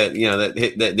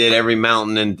 that did every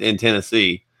mountain in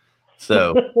Tennessee.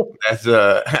 So that's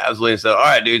absolutely so. All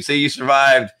right, dude. See, you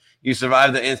survived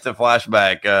the instant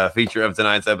flashback feature of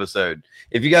tonight's episode.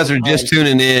 If you guys are just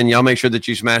tuning in, y'all make sure that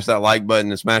you smash that like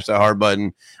button and smash that heart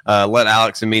button. Let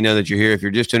Alex and me know that you're here. If you're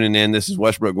just tuning in, this is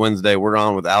Westbrook Wednesday. We're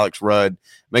on with Alex Rudd.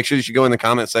 Make sure that you go in the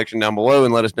comment section down below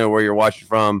and let us know where you're watching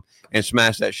from, and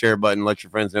smash that share button. Let your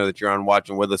friends know that you're on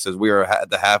watching with us, as we are at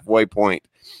the halfway point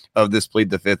of this Plead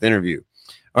the Fifth interview.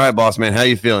 All right, boss man, how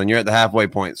you feeling? You're at the halfway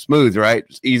point. Smooth, right?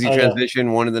 Just easy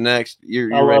transition, one to the next. You're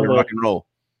ready to rock and roll.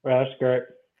 That's great.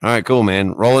 All right, cool,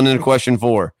 man. Rolling into question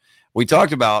 4. We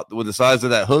talked about with the size of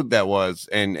that hook that was,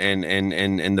 and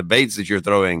the baits that you're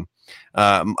throwing.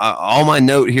 All my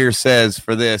note here says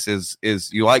for this is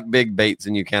you like big baits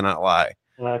and you cannot lie.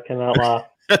 I cannot lie.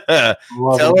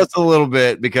 Tell us a little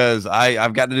bit, because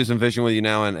I've got to do some fishing with you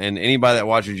now, and anybody that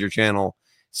watches your channel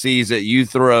sees that you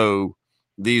throw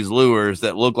these lures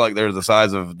that look like they're the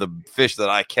size of the fish that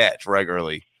I catch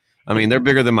regularly. I mean, they're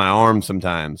bigger than my arm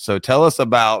sometimes. So tell us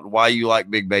about why you like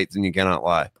big baits and you cannot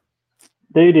lie.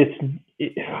 Dude, it's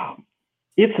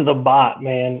the bite,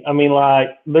 man. I mean, like,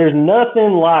 there's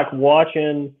nothing like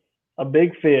watching a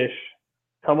big fish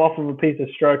come off of a piece of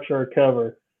structure or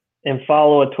cover and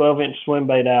follow a 12-inch swim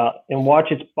bait out and watch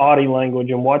its body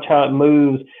language and watch how it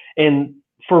moves. And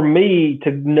for me to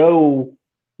know,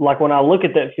 like, when I look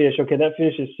at that fish, okay, that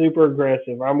fish is super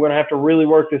aggressive, or I'm going to have to really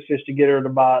work this fish to get her to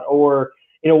bite, or,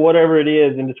 whatever it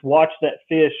is, and just watch that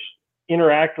fish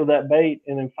interact with that bait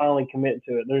and then finally commit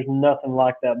to it. There's nothing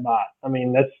like that bite. I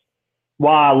mean, that's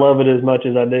why I love it as much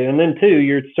as I do. And then, too,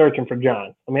 you're searching for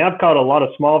giants. I mean, I've caught a lot of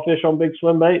small fish on big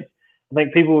swim baits. I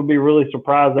think people would be really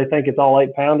surprised. They think it's all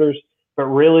 8-pounders, but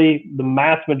really the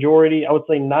mass majority, I would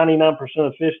say 99%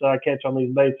 of the fish that I catch on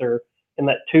these baits are in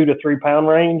that 2 to 3 pound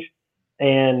range,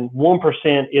 and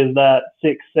 1% is that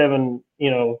 6, 7,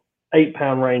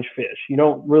 8-pound range fish. You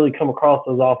don't really come across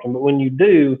those often, but when you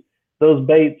do, those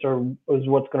baits is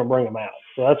what's going to bring them out.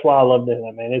 So that's why I love doing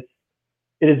that, man.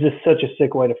 It is just such a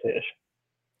sick way to fish.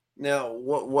 Now,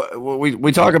 what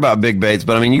we talk about big baits,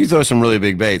 but I mean, you throw some really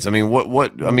big baits. I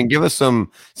mean, give us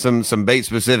some bait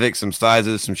specifics, some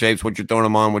sizes, some shapes, what you're throwing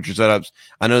them on, what your setups.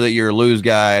 I know that you're a lose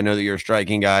guy. I know that you're a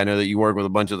striking guy. I know that you work with a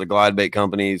bunch of the glide bait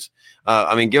companies.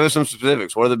 I mean, give us some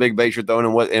specifics. What are the big baits you're throwing,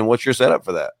 and what's your setup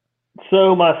for that?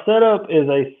 So my setup is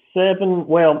a 7.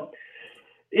 Well,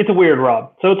 it's a weird rod.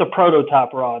 So it's a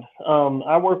prototype rod.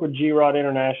 I work with G-Rod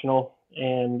International,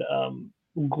 and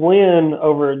Glenn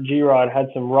over at G-Rod had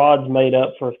some rods made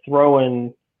up for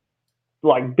throwing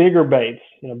like bigger baits,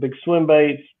 big swim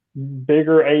baits,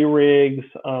 bigger A-rigs,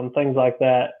 things like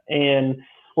that. And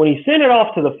when he sent it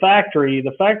off to the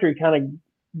factory kind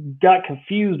of got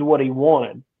confused what he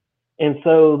wanted. And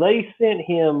so they sent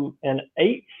him an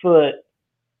 8-foot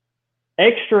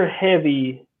extra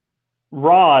heavy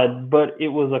rod, but it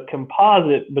was a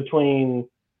composite between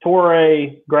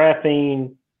Toray,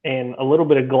 graphene, and a little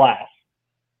bit of glass.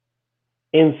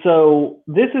 And so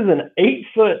this is an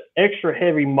 8-foot extra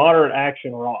heavy moderate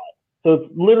action rod. So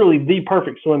it's literally the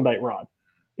perfect swim bait rod.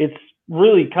 It's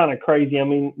really kind of crazy. I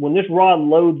mean, when this rod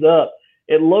loads up,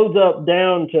 it loads up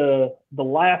down to the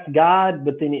last guide,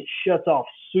 but then it shuts off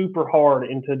super hard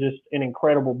into just an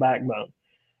incredible backbone.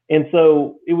 And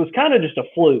so it was kind of just a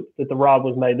fluke that the rod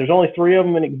was made. There's only 3 of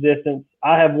them in existence.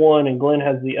 I have one and Glenn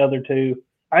has the other 2.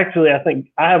 Actually, I think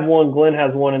I have one, Glenn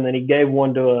has one, and then he gave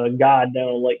one to a guide down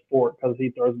on Lake Fork because he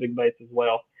throws big baits as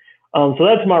well. So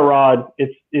that's my rod.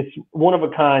 It's one of a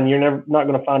kind. You're not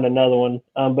going to find another one.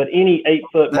 But any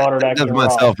 8-foot moderate action rod.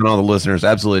 Myself and all the listeners,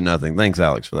 absolutely nothing. Thanks,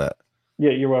 Alex, for that.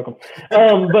 Yeah, you're welcome.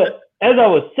 But as I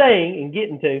was saying and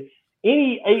getting to,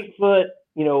 any 8-foot,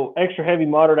 extra heavy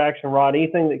moderate action rod,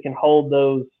 anything that can hold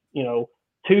those, 2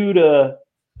 to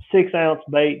 6 ounce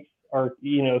baits are,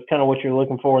 it's kind of what you're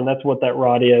looking for, and that's what that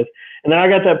rod is. And then I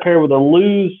got that paired with a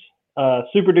Lew's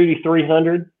Super Duty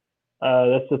 300.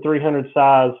 That's the 300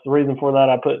 size. The reason for that,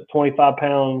 I put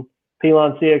 25-pound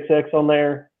P-Line CXX on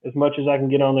there, as much as I can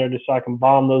get on there, just so I can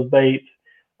bomb those baits,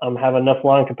 have enough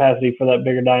line capacity for that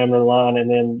bigger diameter line, and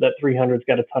then that 300's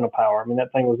got a ton of power. I mean,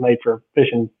 that thing was made for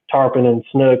fishing tarpon and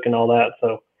snook and all that,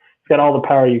 so it's got all the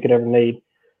power you could ever need.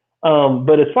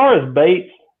 But as far as baits,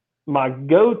 my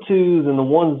go-tos and the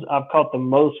ones I've caught the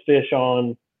most fish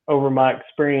on over my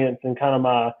experience and kind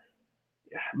of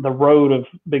the road of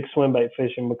big swim bait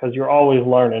fishing, because you're always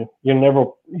learning.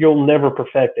 You'll never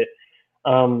perfect it.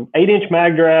 8-inch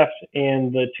mag draft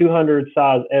and the 200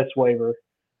 size S-Waver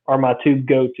are my 2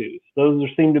 go-tos. Those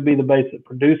seem to be the baits that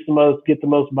produce the most, get the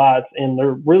most bites, and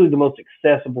they're really the most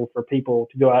accessible for people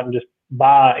to go out and just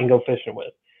buy and go fishing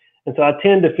with. And so I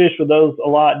tend to fish with those a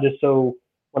lot, just so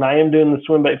when I am doing the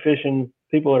swim bait fishing,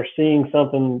 people are seeing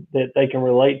something that they can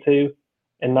relate to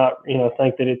and not,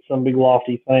 think that it's some big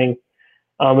lofty thing.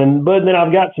 But then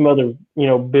I've got some other,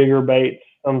 bigger baits,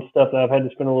 some stuff that I've had to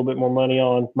spend a little bit more money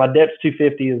on. My Depths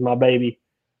 250 is my baby.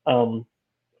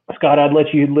 Scott, I'd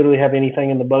let you literally have anything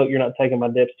in the boat. You're not taking my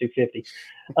Depths 250.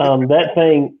 That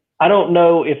thing, I don't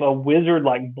know if a wizard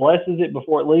blesses it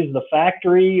before it leaves the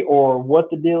factory or what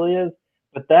the deal is,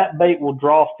 but that bait will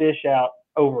draw fish out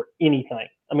over anything.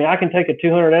 I mean, I can take a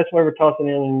 200 S-Waver, toss it in,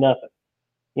 and nothing.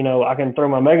 I can throw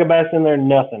my Megabass in there,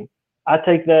 nothing. I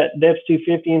take that Depths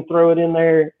 250 and throw it in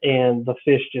there, and the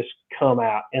fish just come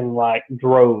out in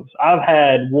droves. I've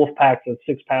had wolf packs of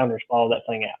 6-pounders follow that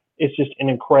thing out. It's just an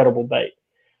incredible bait.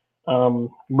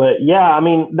 But yeah, I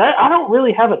mean, that I don't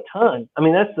really have a ton. I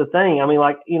mean, that's the thing. I mean,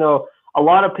 a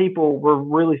lot of people were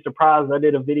really surprised. I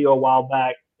did a video a while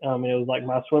back. And it was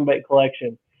my swim bait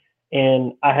collection,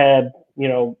 and I had,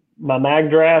 my mag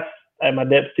draft, I had my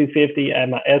Depths 250, I had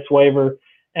my S-Waver,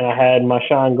 and I had my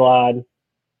Shine Glide.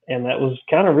 And that was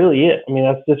kind of really it. I mean,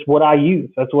 that's just what I use.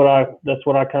 That's what I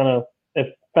kind of have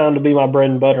found to be my bread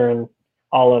and butter and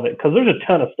all of it. Because there's a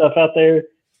ton of stuff out there,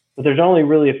 but there's only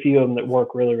really a few of them that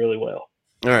work really, really well.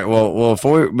 All right. Well,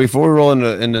 before we roll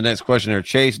into the next question here,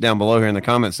 Chase down below here in the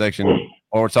comment section,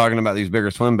 while we're talking about these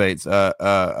bigger swim baits,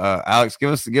 Alex,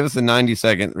 give us a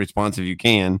 90-second response if you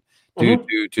can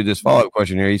to this follow-up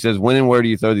question here. He says, when and where do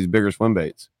you throw these bigger swim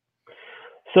baits?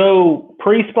 So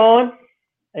pre-spawn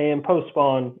and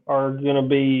post-spawn are going to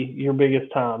be your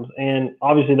biggest times. And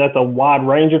obviously that's a wide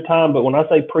range of time, but when I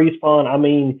say pre-spawn, I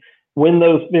mean when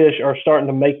those fish are starting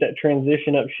to make that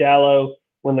transition up shallow,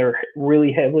 when they're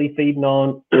really heavily feeding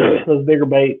on those bigger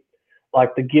baits,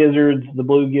 like the gizzards, the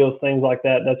bluegills, things like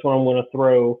that, that's when I'm going to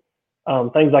throw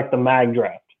things like the mag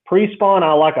draft. Pre-spawn,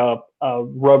 I like a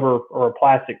rubber or a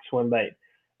plastic swim bait.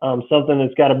 Something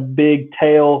that's got a big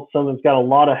tail, something that's got a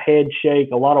lot of head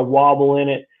shake, a lot of wobble in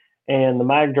it. And the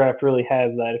mag draft really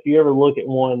has that. If you ever look at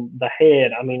one, the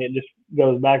head, I mean, it just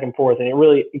goes back and forth, and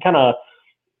it kind of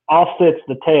offsets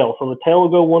the tail. So the tail will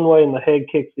go one way and the head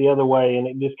kicks the other way, and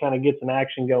it just kind of gets an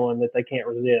action going that they can't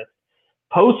resist.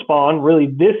 Post-spawn, really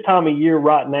this time of year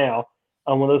right now,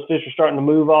 when those fish are starting to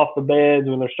move off the beds,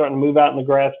 when they're starting to move out in the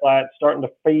grass flats, starting to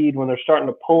feed, when they're starting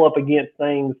to pull up against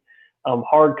things,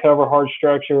 hard cover, hard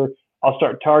structure, I'll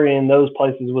start targeting those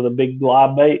places with a big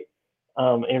glide bait.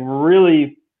 And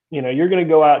really, you're going to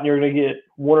go out and you're going to get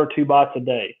 1 or 2 bites a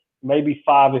day, maybe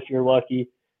 5 if you're lucky.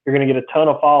 You're going to get a ton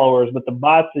of followers, but the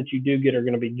bites that you do get are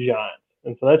going to be giants.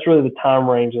 And so that's really the time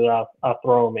range that I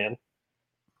throw them in.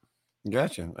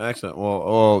 Gotcha. Excellent.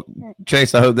 Well,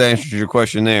 Chase, I hope that answers your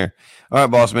question there. All right,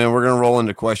 boss man, we're gonna roll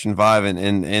into question 5,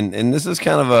 and this is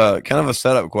kind of a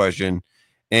setup question,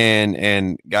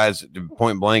 and guys,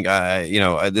 point blank,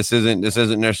 this isn't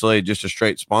necessarily just a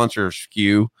straight sponsor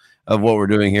skew of what we're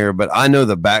doing here, but I know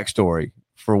the backstory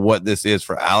for what this is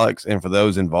for Alex and for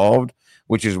those involved,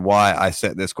 which is why I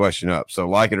set this question up. So,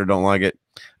 like it or don't like it,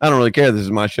 I don't really care. This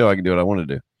is my show. I can do what I want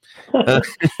to do.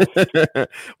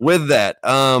 With that,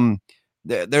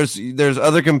 there's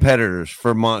other competitors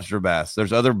for monster bass.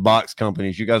 There's other box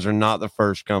companies. You guys are not the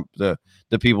first the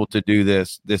people to do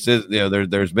this. This is,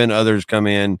 there's been others come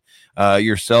in.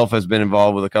 Yourself has been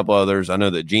involved with a couple others. I know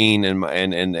that Gene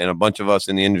and a bunch of us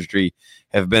in the industry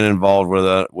have been involved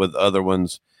with other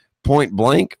ones. Point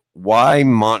blank, why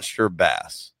monster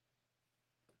bass?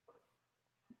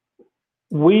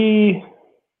 We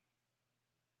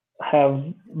have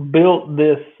built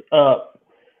this up.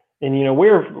 And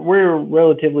we're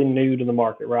relatively new to the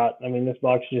market, right? I mean, this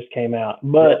box just came out,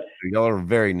 but y'all are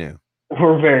very new.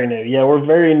 We're very new. Yeah, we're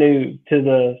very new to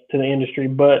the industry.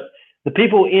 But the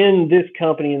people in this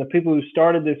company and the people who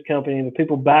started this company and the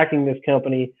people backing this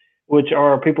company, which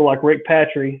are people like Rick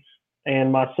Patry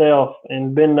and myself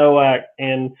and Ben Nowak,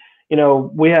 and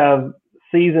we have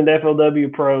seasoned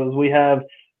FLW pros. We have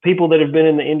people that have been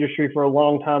in the industry for a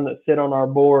long time that sit on our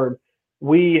board.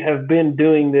 We have been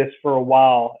doing this for a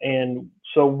while, and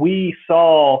so we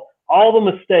saw all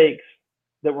the mistakes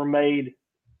that were made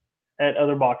at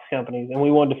other box companies, and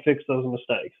we wanted to fix those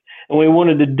mistakes, and we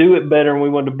wanted to do it better, and we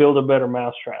wanted to build a better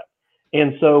mousetrap.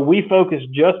 And so we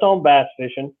focused just on bass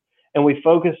fishing, and we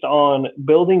focused on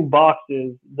building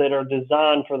boxes that are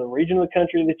designed for the region of the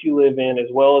country that you live in, as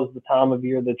well as the time of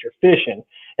year that you're fishing.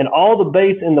 And all the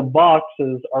baits in the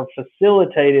boxes are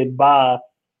facilitated by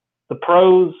the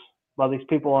pros, by these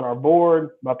people on our board,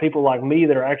 by people like me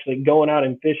that are actually going out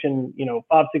and fishing,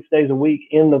 5-6 days a week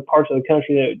in the parts of the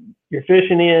country that you're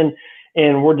fishing in.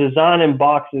 And we're designing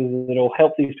boxes that'll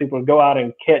help these people to go out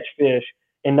and catch fish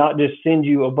and not just send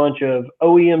you a bunch of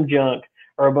OEM junk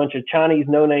or a bunch of Chinese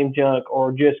no-name junk,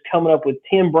 or just coming up with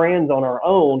 10 brands on our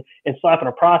own and slapping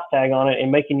a price tag on it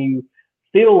and making you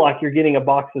feel like you're getting a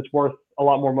box that's worth a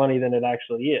lot more money than it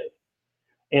actually is.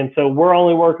 And so we're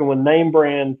only working with name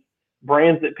brands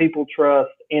that people trust.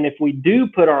 And if we do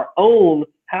put our own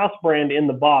house brand in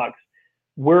the box,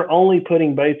 we're only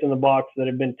putting baits in the box that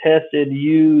have been tested,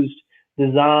 used,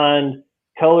 designed,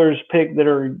 colors picked that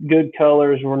are good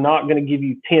colors. We're not going to give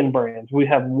you 10 brands. We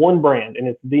have one brand, and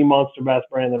it's the Monster Bass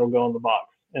brand that'll go in the box.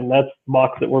 And that's the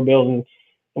box that we're building.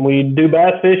 And we do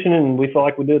bass fishing, and we feel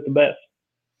like we do it the best.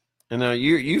 And now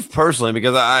you've personally,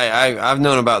 because I've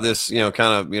known about this, kind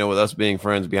of, with us being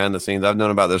friends behind the scenes, I've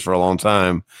known about this for a long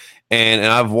time. And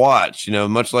I've watched,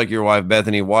 much like your wife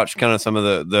Bethany, watched kind of some of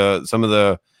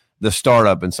the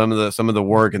startup and some of the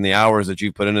work and the hours that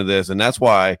you put into this, and that's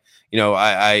why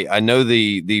I know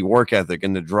the work ethic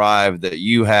and the drive that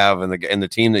you have and the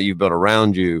team that you've built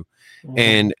around you.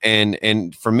 Mm-hmm.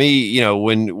 And for me,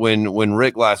 when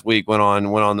Rick last week went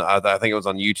on, I think it was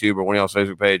on YouTube or one of y'all's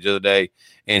Facebook page the other day,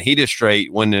 and he just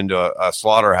straight went into a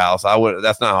slaughterhouse.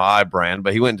 That's not how I brand,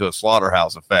 but he went into a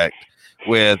slaughterhouse effect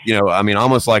with,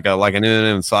 almost like an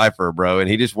NNN cipher, bro. And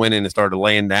he just went in and started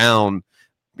laying down,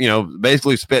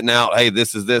 basically spitting out, hey,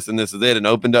 this is this and this is it, and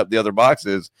opened up the other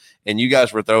boxes. And you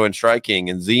guys were throwing Strike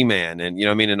King and Z-Man and,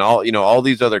 and all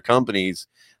these other companies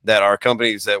that are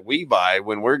companies that we buy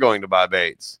when we're going to buy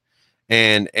baits.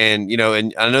 And I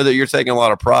know that you're taking a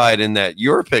lot of pride in that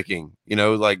you're picking,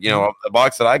 the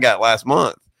box that I got last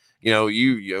month,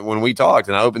 you when we talked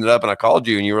and I opened it up and I called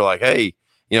you and you were like, hey,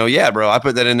 yeah, bro, I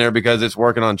put that in there because it's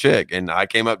working on Chick. And I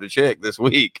came up to Chick this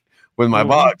week with my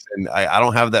box, and I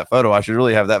don't have that photo. I should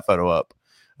really have that photo up.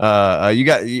 You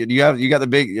got the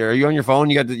big, are you on your phone?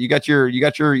 You got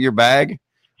your bag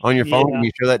on your phone. Can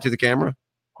you show that to the camera?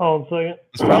 Hold on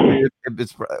a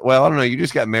second. Well, I don't know. You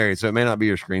just got married, so it may not be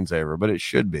your screensaver, but it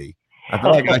should be. I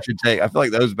feel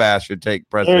like those bass should take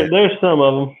precedence. There's some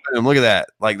of them. And look at that.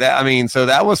 Like that. So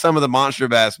that was some of the monster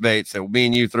bass baits that me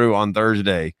and you threw on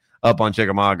Thursday up on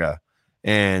Chickamauga.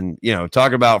 And,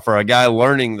 talk about for a guy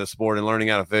learning the sport and learning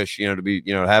how to fish, to be,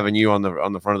 having you on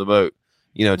the front of the boat,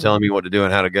 telling me what to do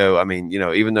and how to go. I mean,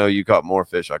 even though you caught more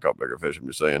fish, I caught bigger fish. I'm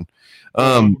just saying.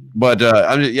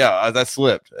 That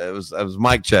slipped. It was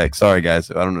mic check. Sorry,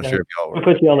 guys. I don't know. Sure if y'all were.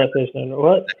 Put you on that fish now.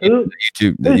 What? Who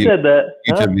said that?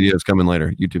 YouTube videos coming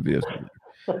later.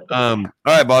 All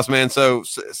right, boss man. So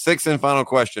sixth and final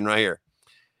question right here.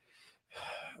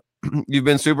 You've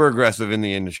been super aggressive in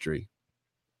the industry.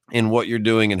 in what you're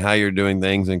doing and how you're doing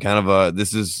things, and kind of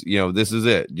this is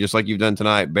it, just like you've done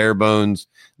tonight, bare bones.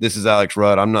 This is Alex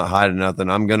Rudd. I'm not hiding nothing.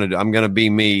 I'm gonna be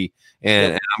me,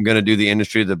 and I'm gonna do the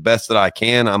industry the best that I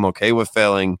can. I'm okay with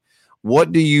failing.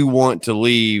 What do you want to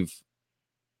leave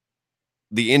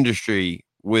the industry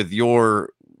with? Your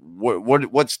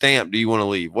what stamp do you want to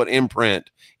leave? What impact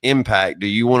do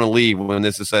you want to leave when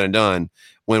this is said and done,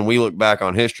 when we look back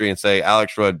on history and say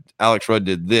Alex Rudd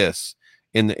did this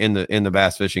in the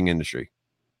bass fishing industry?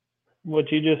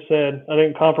 What you just said, I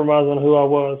didn't compromise on who I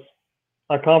was.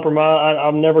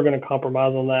 I'm never going to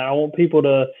compromise on that. I want people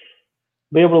to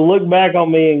be able to look back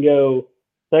on me and go,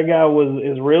 that guy was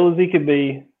as real as he could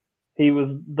be. He was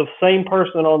the same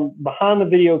person on behind the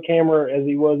video camera as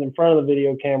he was in front of the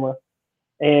video camera.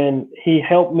 And he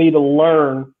helped me to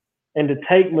learn and to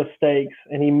take mistakes,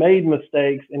 and he made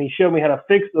mistakes, and he showed me how to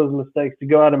fix those mistakes to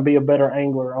go out and be a better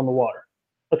angler on the water.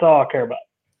 That's all I care about.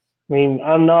 I mean,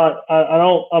 I'm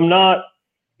not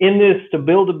in this to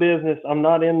build a business. I'm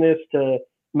not in this to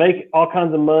make all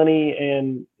kinds of money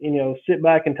and, sit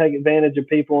back and take advantage of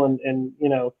people and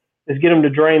just get them to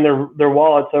drain their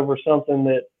wallets over something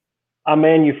that I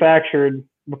manufactured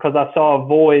because I saw a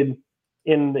void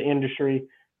in the industry.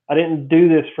 I didn't do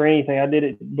this for anything. I did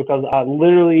it because I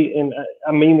literally, and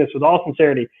I mean this with all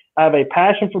sincerity, I have a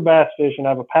passion for bass fishing. I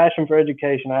have a passion for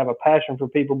education. I have a passion for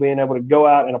people being able to go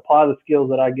out and apply the skills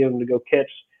that I give them to go catch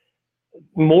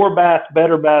more bass,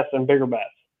 better bass, and bigger bass.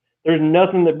 There's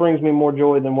nothing that brings me more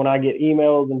joy than when I get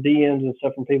emails and DMs and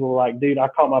stuff from people like, dude, I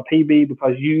caught my PB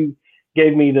because you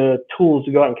gave me the tools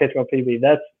to go out and catch my PB.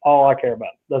 That's all I care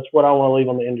about. That's what I want to leave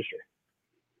on the industry.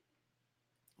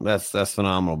 That's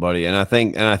phenomenal, buddy. And I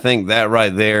think that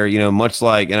right there, much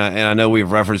like, and I know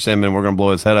we've referenced him and we're going to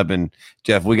blow his head up, and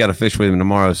Jeff, we got to fish with him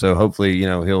tomorrow. So hopefully,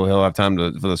 he'll have time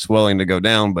for the swelling to go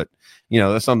down. But,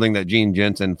 that's something that Gene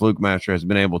Jensen, Fluke Master, has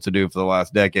been able to do for the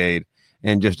last decade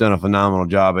and just done a phenomenal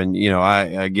job. And, I,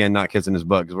 again, not kissing his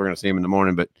butt because we're going to see him in the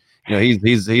morning, but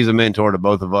he's a mentor to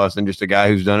both of us and just a guy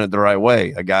who's done it the right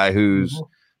way. A guy who's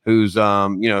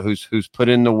put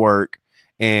in the work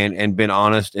and been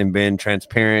honest and been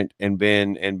transparent and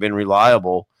been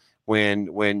reliable when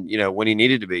he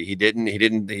needed to be. He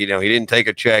didn't take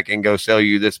a check and go sell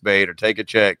you this bait or take a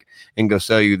check and go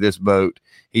sell you this boat.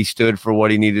 He stood for what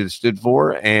he needed to stood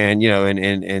for. And,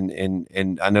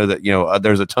 and I know that,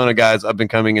 there's a ton of guys up and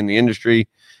coming in the industry.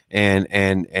 And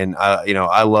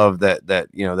I love that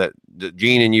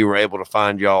Gene and you were able to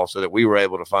find y'all so that we were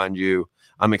able to find you.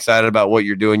 I'm excited about what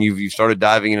you're doing. You've started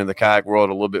diving into the kayak world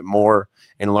a little bit more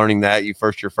and learning that. You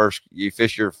fished your first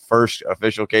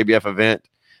official KBF event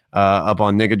up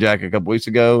on Nickajack a couple weeks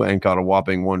ago and caught a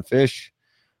whopping one fish.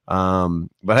 But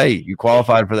hey, you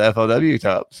qualified for the FLW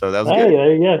Cup, so that was good.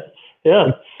 There you go.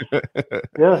 Yeah.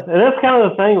 Yeah. And that's kind of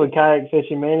the thing with kayak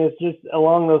fishing, man. It's just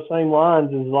along those same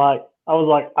lines. Is like, I was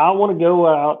like, I want to go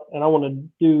out and I want to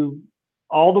do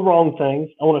all the wrong things.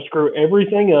 I want to screw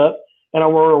everything up, and I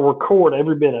want to record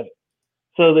every bit of it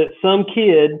so that some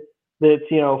kid that's,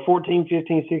 14,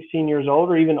 15, 16 years old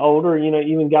or even older,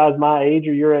 even guys my age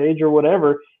or your age or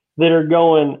whatever, that are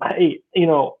going, hey,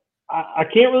 I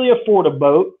can't really afford a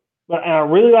boat, but I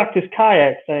really like this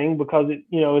kayak thing because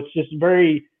it's just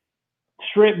very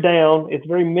stripped down. It's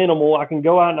very minimal. I can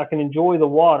go out and I can enjoy the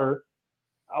water.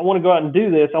 I want to go out and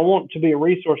do this. I want to be a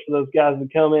resource for those guys to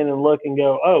come in and look and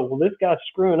go, oh, well, this guy's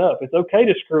screwing up. It's okay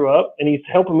to screw up, and he's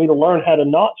helping me to learn how to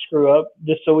not screw up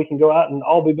just so we can go out and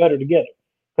all be better together.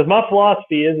 Because my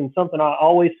philosophy is, and something I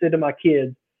always said to my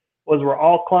kids, was we're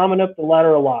all climbing up the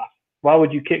ladder of life. Why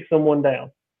would you kick someone down?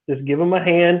 Just give them a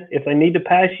hand. If they need to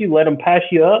pass you, let them pass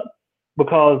you up,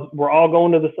 because we're all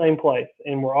going to the same place,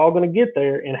 and we're all going to get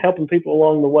there, and helping people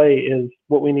along the way is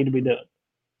what we need to be doing.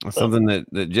 Something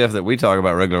that Jeff, that we talk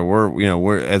about regular.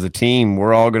 We're as a team,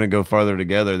 we're all going to go farther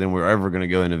together than we're ever going to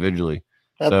go individually.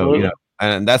 Absolutely. So,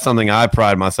 and that's something I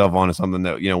pride myself on, is something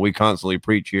that, we constantly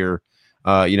preach here,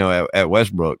 at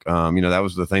Westbrook. That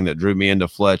was the thing that drew me into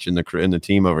Fletch and the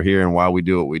team over here, and why we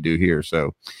do what we do here.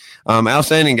 So,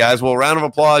 outstanding, guys. Well, round of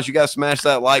applause. You guys smash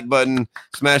that like button,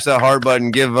 smash that heart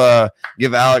button, give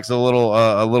Alex a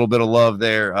little bit of love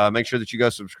there. Make sure that you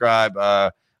go subscribe.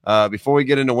 Before we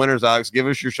get into winners, Alex, give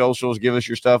us your socials, give us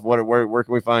your stuff. Where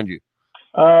can we find you?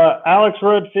 Alex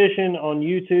Rudd Fishing on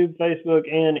YouTube,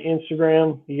 Facebook, and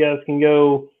Instagram. You guys can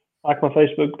go like my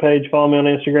Facebook page, follow me on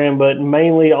Instagram, but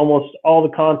mainly almost all the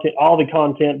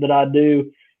content that I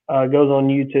do goes on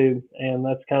YouTube, and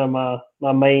that's kind of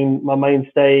my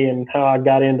mainstay, and how I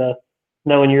got into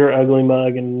knowing your ugly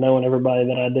mug and knowing everybody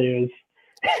that I do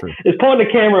is pointing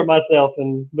the camera at myself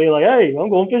and being like, hey, I'm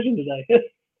going fishing today.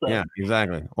 So. Yeah,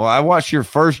 exactly. Well, I watched your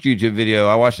first YouTube video.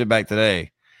 I watched it back today.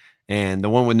 and the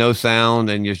one with no sound,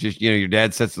 and just your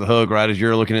dad sets the hook right as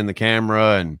you're looking in the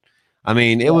camera, and I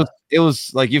mean it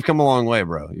was like you've come a long way,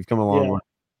 bro. You've come a long way.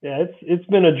 Yeah, it's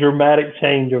been a dramatic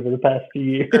change over the past few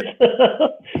years.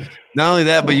 Not only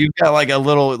that, but you've got like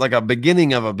a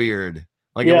beginning of a beard.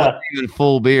 Like it wasn't even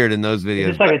full beard in those videos.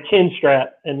 It's like a chin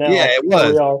strap, and now it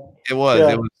was.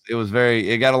 Yeah. It was very.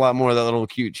 It got a lot more of that little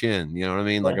cute chin. You know what I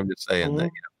mean? Like I'm just saying that.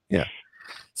 Yeah.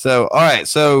 So all right.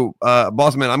 So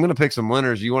boss man, I'm gonna pick some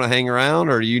winners. You want to hang around,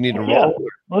 or do you need to roll?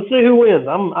 Let's see who wins.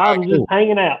 I'm just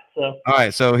hanging out. So all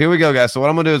right. So here we go, guys. So what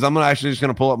I'm gonna do is I'm gonna actually just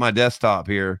gonna pull up my desktop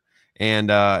here,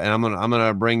 and I'm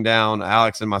gonna bring down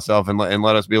Alex and myself and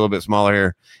let us be a little bit smaller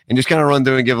here, and just kind of run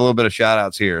through and give a little bit of shout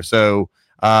outs here. So.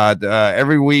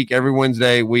 Every week, every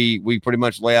Wednesday, we pretty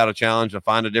much lay out a challenge to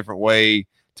find a different way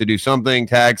to do something,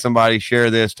 tag somebody, share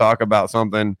this, talk about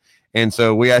something. And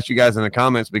so we asked you guys in the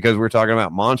comments, because we're talking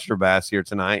about monster bass here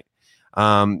tonight.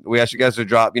 We asked you guys to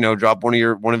drop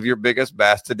one of your biggest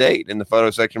bass to date in the photo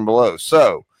section below.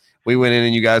 So we went in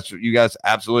and you guys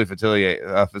absolutely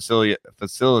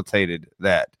facilitated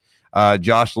that.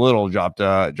 Josh Little dropped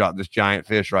this giant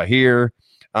fish right here.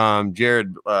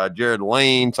 Jared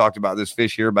Lane talked about this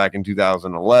fish here back in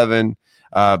 2011.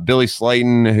 Billy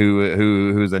Slayton,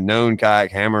 who's a known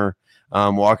kayak hammer,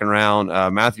 walking around.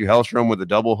 Matthew Hellstrom with a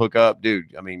double hookup,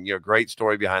 dude. I mean, great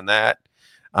story behind that.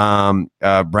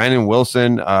 Brandon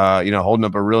Wilson, holding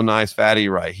up a real nice fatty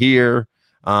right here.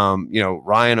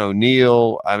 Ryan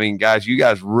O'Neill. I mean, guys, you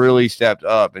guys really stepped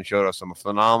up and showed us some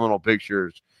phenomenal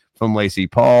pictures from Lacey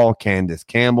Paul, Candace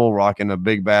Campbell rocking a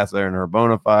big bass there in her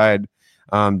Bonafide.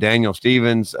 Daniel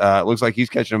Stevens, it looks like he's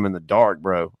catching them in the dark,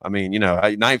 bro. I mean,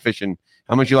 night fishing.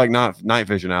 How much you like night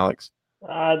fishing, Alex?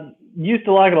 I used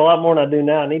to like it a lot more than I do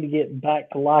now. I need to get back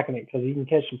to liking it because you can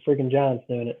catch some freaking giants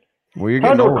doing it. Well, you're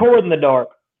hard to record in the dark.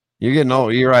 You're getting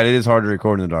old. You're right. It is hard to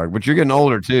record in the dark, but you're getting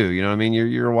older too. You know what I mean?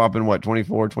 You're a whopping, what,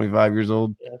 24, 25 years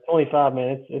old? Yeah, 25,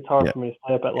 man. It's hard for me to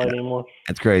stay up that late anymore.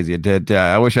 That's crazy. It did.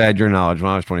 I wish I had your knowledge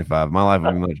when I was 25. My life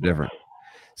would be much different.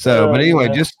 So, but anyway,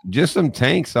 just some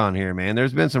tanks on here, man.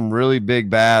 There's been some really big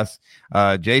bass.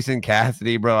 Jason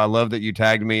Cassidy, bro, I love that you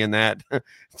tagged me in that,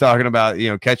 talking about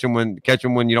catch them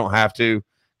when you don't have to,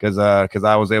 because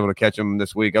I was able to catch them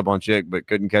this week up on Chick, but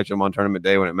couldn't catch them on tournament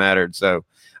day when it mattered. So,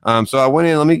 so I went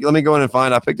in. Let me go in and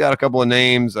find. I picked out a couple of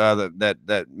names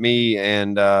that me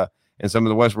and some of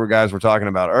the Westward guys were talking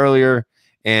about earlier,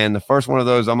 and the first one of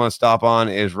those I'm going to stop on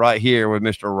is right here with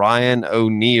Mr. Ryan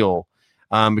O'Neill.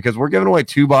 Because we're giving away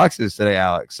 2 boxes today,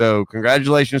 Alex. So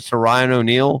congratulations to Ryan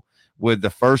O'Neill with the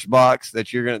first box that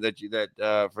for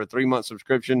a 3-month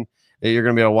subscription that you're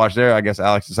gonna be able to watch there. I guess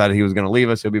Alex decided he was gonna leave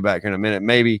us. He'll be back here in a minute,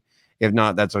 maybe. If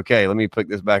not, that's okay. Let me pick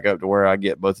this back up to where I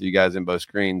get both of you guys in both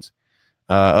screens.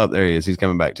 There he is. He's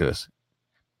coming back to us.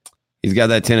 He's got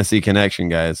that Tennessee connection,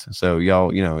 guys. So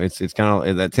y'all, it's kind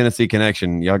of that Tennessee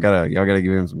connection. Y'all gotta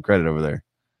give him some credit over there.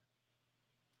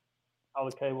 Call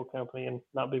the cable company and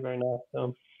not be very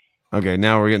nice. Okay,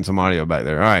 now we're getting some audio back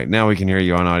there. All right, now we can hear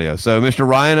you on audio. So, Mr.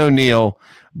 Ryan O'Neill,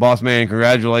 boss man,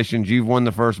 congratulations! You've won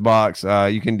the first box.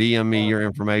 You can DM me your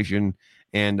information,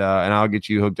 and I'll get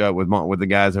you hooked up with the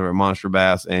guys over at Monster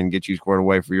Bass and get you squared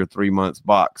away for your 3 months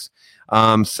box.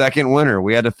 Second winner,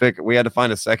 we had to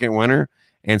find a second winner,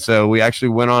 and so we actually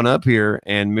went on up here,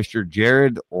 and Mr.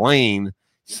 Jared Lane,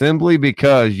 simply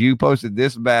because you posted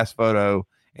this bass photo.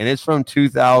 And it's from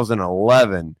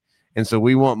 2011, and so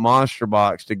we want Monster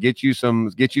Box to get you some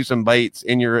baits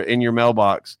in your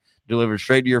mailbox delivered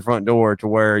straight to your front door, to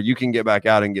where you can get back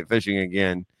out and get fishing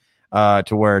again.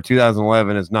 To where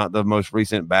 2011 is not the most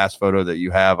recent bass photo that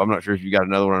you have. I'm not sure if you got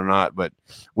another one or not, but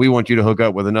we want you to hook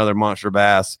up with another Monster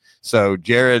Bass. So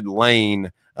Jared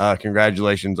Lane,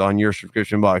 congratulations on your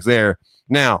subscription box there.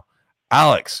 Now,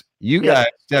 Alex, you guys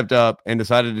stepped up and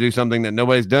decided to do something that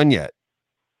nobody's done yet.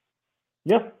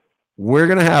 Yeah. We're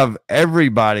going to have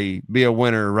everybody be a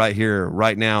winner right here,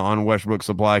 right now on Westbrook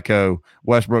Supply Co.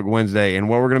 Westbrook Wednesday. And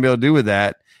what we're going to be able to do with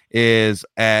that is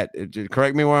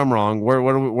correct me where I'm wrong. Where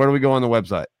do we go on the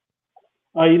website?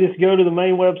 You just go to the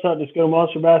main website, just go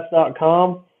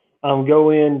monsterbass.com, go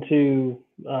into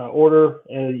order,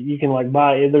 and you can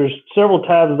buy. There's several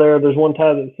tabs there. There's one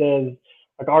tab that says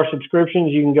our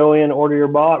subscriptions. You can go in, order your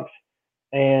box,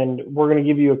 and we're going to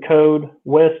give you a code,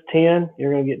 West10.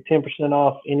 You're going to get 10%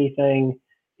 off anything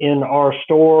in our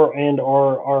store and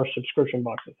our subscription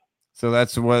boxes. So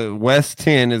that's what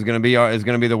West10 is going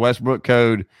to be the Westbrook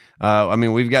code.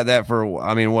 We've got that for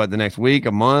the next week,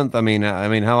 a month. how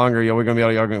long are we going to be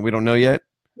able to? We don't know yet.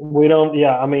 We don't.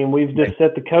 Yeah, we've just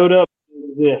set the code up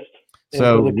to exist.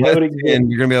 So the code you're going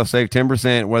to be able to save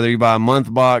 10%, whether you buy a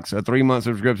month box, a 3-month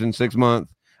subscription, 6 month,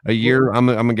 a year.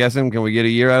 I'm guessing. Can we get a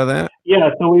year out of that?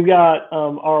 Yeah, so we've got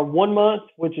our 1 month,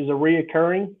 which is a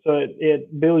reoccurring. So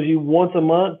it bills you once a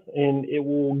month, and it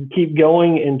will keep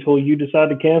going until you decide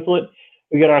to cancel it.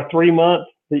 We got our 3 month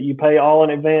that you pay all in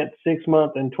advance, 6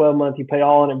 month and 12 month you pay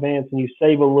all in advance, and you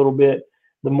save a little bit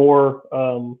the more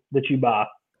that you buy.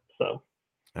 So.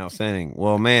 Outstanding.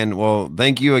 Well, man. Well,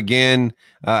 thank you again,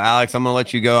 Alex. I'm going to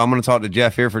let you go. I'm going to talk to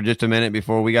Jeff here for just a minute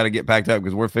before we got to get packed up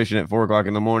because we're fishing at 4:00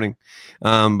 in the morning.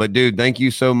 But dude, thank you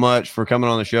so much for coming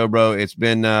on the show, bro. It's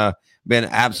been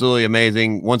absolutely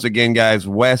amazing. Once again, guys,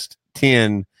 West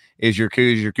 10 is your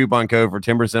coupon code for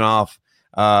 10% off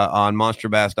on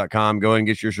monsterbass.com. Go ahead and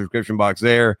get your subscription box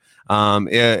there.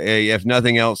 If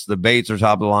nothing else, the baits are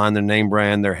top of the line. They're name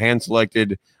brand. They're hand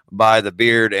selected by the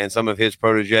Beard and some of his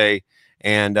protege.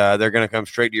 And they're going to come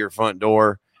straight to your front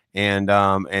door, and they're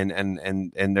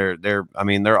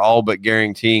all but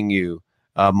guaranteeing you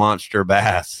monster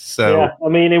bass. So yeah, I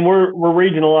mean, and we're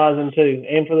regionalizing too,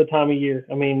 and for the time of year.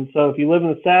 I mean, so if you live in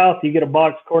the South, you get a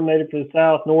box coordinated for the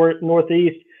South,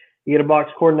 Northeast. You get a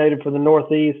box coordinated for the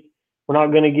Northeast. We're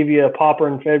not going to give you a popper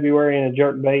in February and a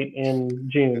jerk bait in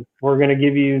June. We're going to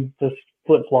give you this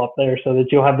flip flop there so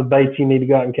that you'll have the baits you need to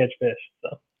go out and catch fish.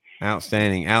 So.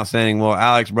 Outstanding. Well,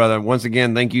 Alex, brother, once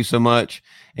again, thank you so much.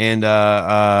 And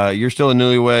you're still a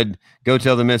newlywed. Go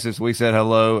tell the missus we said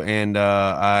hello. And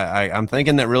I'm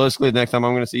thinking that realistically, the next time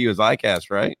I'm going to see you is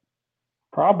ICAST, right?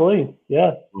 Probably,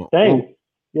 yeah. Dang,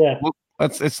 yeah. Well,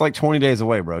 it's like 20 days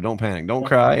away, bro. Don't panic. Don't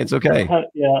cry. It's okay.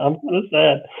 Yeah, I'm kind of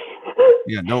sad.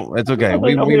 Yeah, don't. It's okay.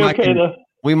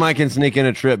 We might can sneak in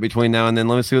a trip between now and then.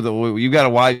 Let me see what you got a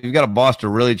wife. You got a boss to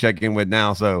really check in with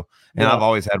now. So. And yeah. I've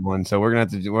always had one, so we're gonna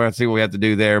see what we have to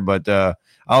do there. But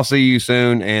I'll see you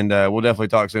soon, and we'll definitely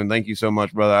talk soon. Thank you so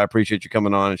much, brother. I appreciate you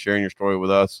coming on and sharing your story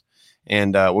with us.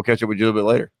 And we'll catch up with you a little bit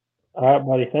later. All right,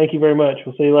 buddy. Thank you very much.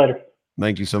 We'll see you later.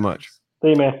 Thank you so much. See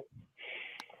you, man.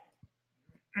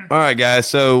 All right, guys.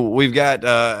 So we've got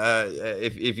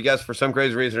if you guys for some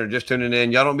crazy reason are just tuning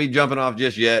in, y'all don't be jumping off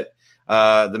just yet.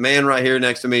 The man right here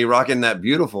next to me rocking that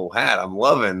beautiful hat. I'm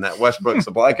loving that Westbrook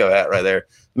Supply Co. hat right there.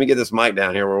 Let me get this mic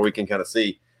down here where we can kind of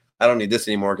see. I don't need this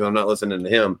anymore because I'm not listening to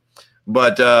him.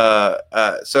 But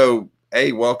so,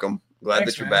 hey, welcome. Glad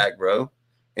that you're back, bro.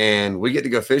 And we get to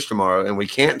go fish tomorrow. And we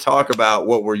can't talk about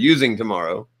what we're using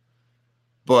tomorrow.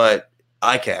 But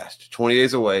ICAST, 20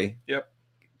 days away. Yep.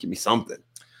 Give me something.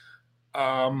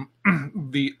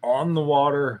 The on the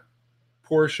water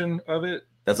portion of it.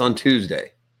 That's on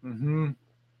Tuesday. Mm-hmm.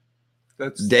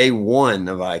 That's day one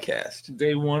of ICAST.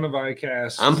 Day one of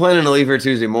ICAST. I'm planning to leave here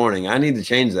Tuesday morning. I need to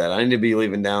change that. I need to be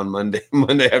leaving down Monday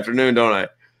afternoon, don't I?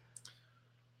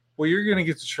 Well, you're going to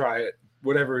get to try it,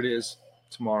 whatever it is,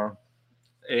 tomorrow.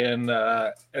 And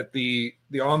at the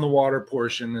on the water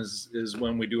portion is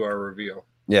when we do our reveal.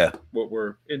 Yeah. What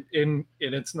we're in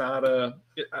and it's not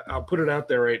I'll put it out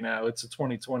there right now. It's a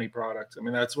 2020 product. I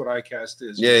mean, that's what ICAST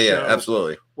is. Yeah,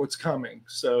 absolutely. What's coming.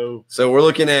 So we're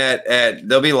looking at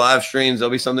there'll be live streams.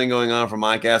 There'll be something going on from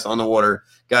ICAST on the water.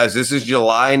 Guys, this is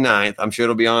July 9th. I'm sure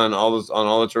it'll be on all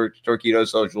the Torquedo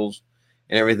socials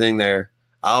and everything there.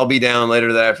 I'll be down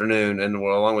later that afternoon and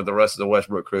along with the rest of the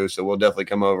Westbrook crew. So we'll definitely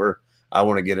come over. I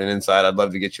want to get an insight. I'd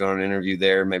love to get you on an interview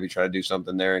there, maybe try to do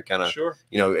something there and kind of, sure.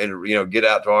 Get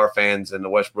out to our fans and the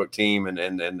Westbrook team and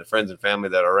the friends and family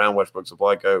that are around Westbrook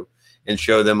Supply Co. and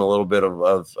show them a little bit of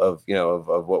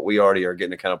what we already are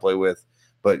getting to kind of play with,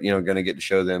 but, going to get to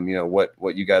show them,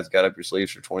 what you guys got up your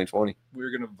sleeves for 2020.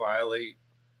 We're going to violate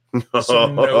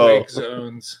some no-wake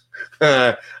zones.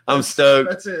 I'm stoked.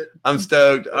 That's it. I'm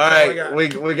stoked. All right. We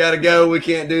got to go. We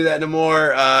can't do that no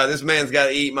more. This man's got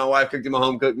to eat. My wife cooked him a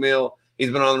home-cooked meal. He's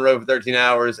been on the road for 13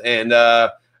 hours. And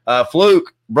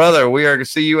Fluke, brother, we are going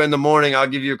to see you in the morning. I'll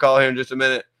give you a call here in just a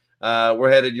minute.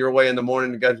 We're headed your way in the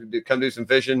morning to come do some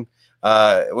fishing.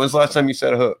 When's the last time you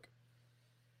set a hook?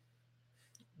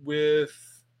 With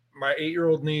my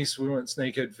 8-year-old niece, we went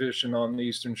snakehead fishing on the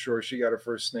Eastern Shore. She got her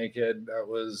first snakehead. That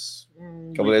was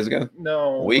a couple days ago?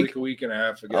 No, like a week and a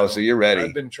half ago. Oh, so you're ready.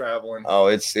 I've been traveling. Oh,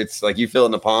 it's like you feel it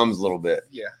in the palms a little bit.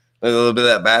 Yeah. A little bit of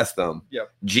that bass thumb.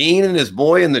 Yep. Gene and his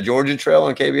boy in the Georgia Trail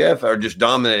on KBF are just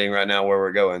dominating right now where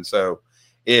we're going. So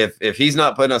if he's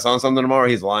not putting us on something tomorrow,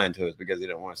 he's lying to us because he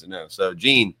didn't want us to know. So,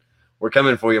 Gene, we're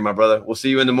coming for you, my brother. We'll see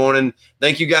you in the morning.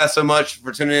 Thank you guys so much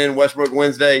for tuning in Westbrook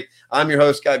Wednesday. I'm your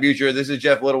host, Scott Butcher. This is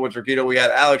Jeff Little with Torquedo. We had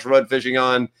Alex Rudd fishing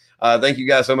on. Thank you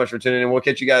guys so much for tuning in. We'll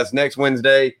catch you guys next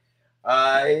Wednesday.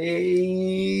 I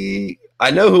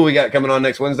know who we got coming on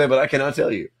next Wednesday, but I cannot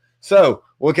tell you. So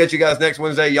we'll catch you guys next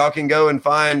Wednesday. Y'all can go and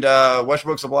find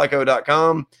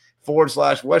westbrooksupplyco.com.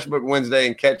 YouTube.com/Westbrook Wednesday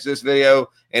and catch this video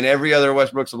and every other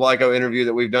Westbrook Sublico interview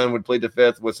that we've done with Plead the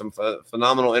Fifth with some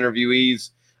phenomenal interviewees.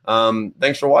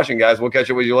 Thanks for watching, guys. We'll catch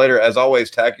up with you later. As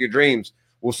always, tack your dreams.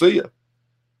 We'll see you.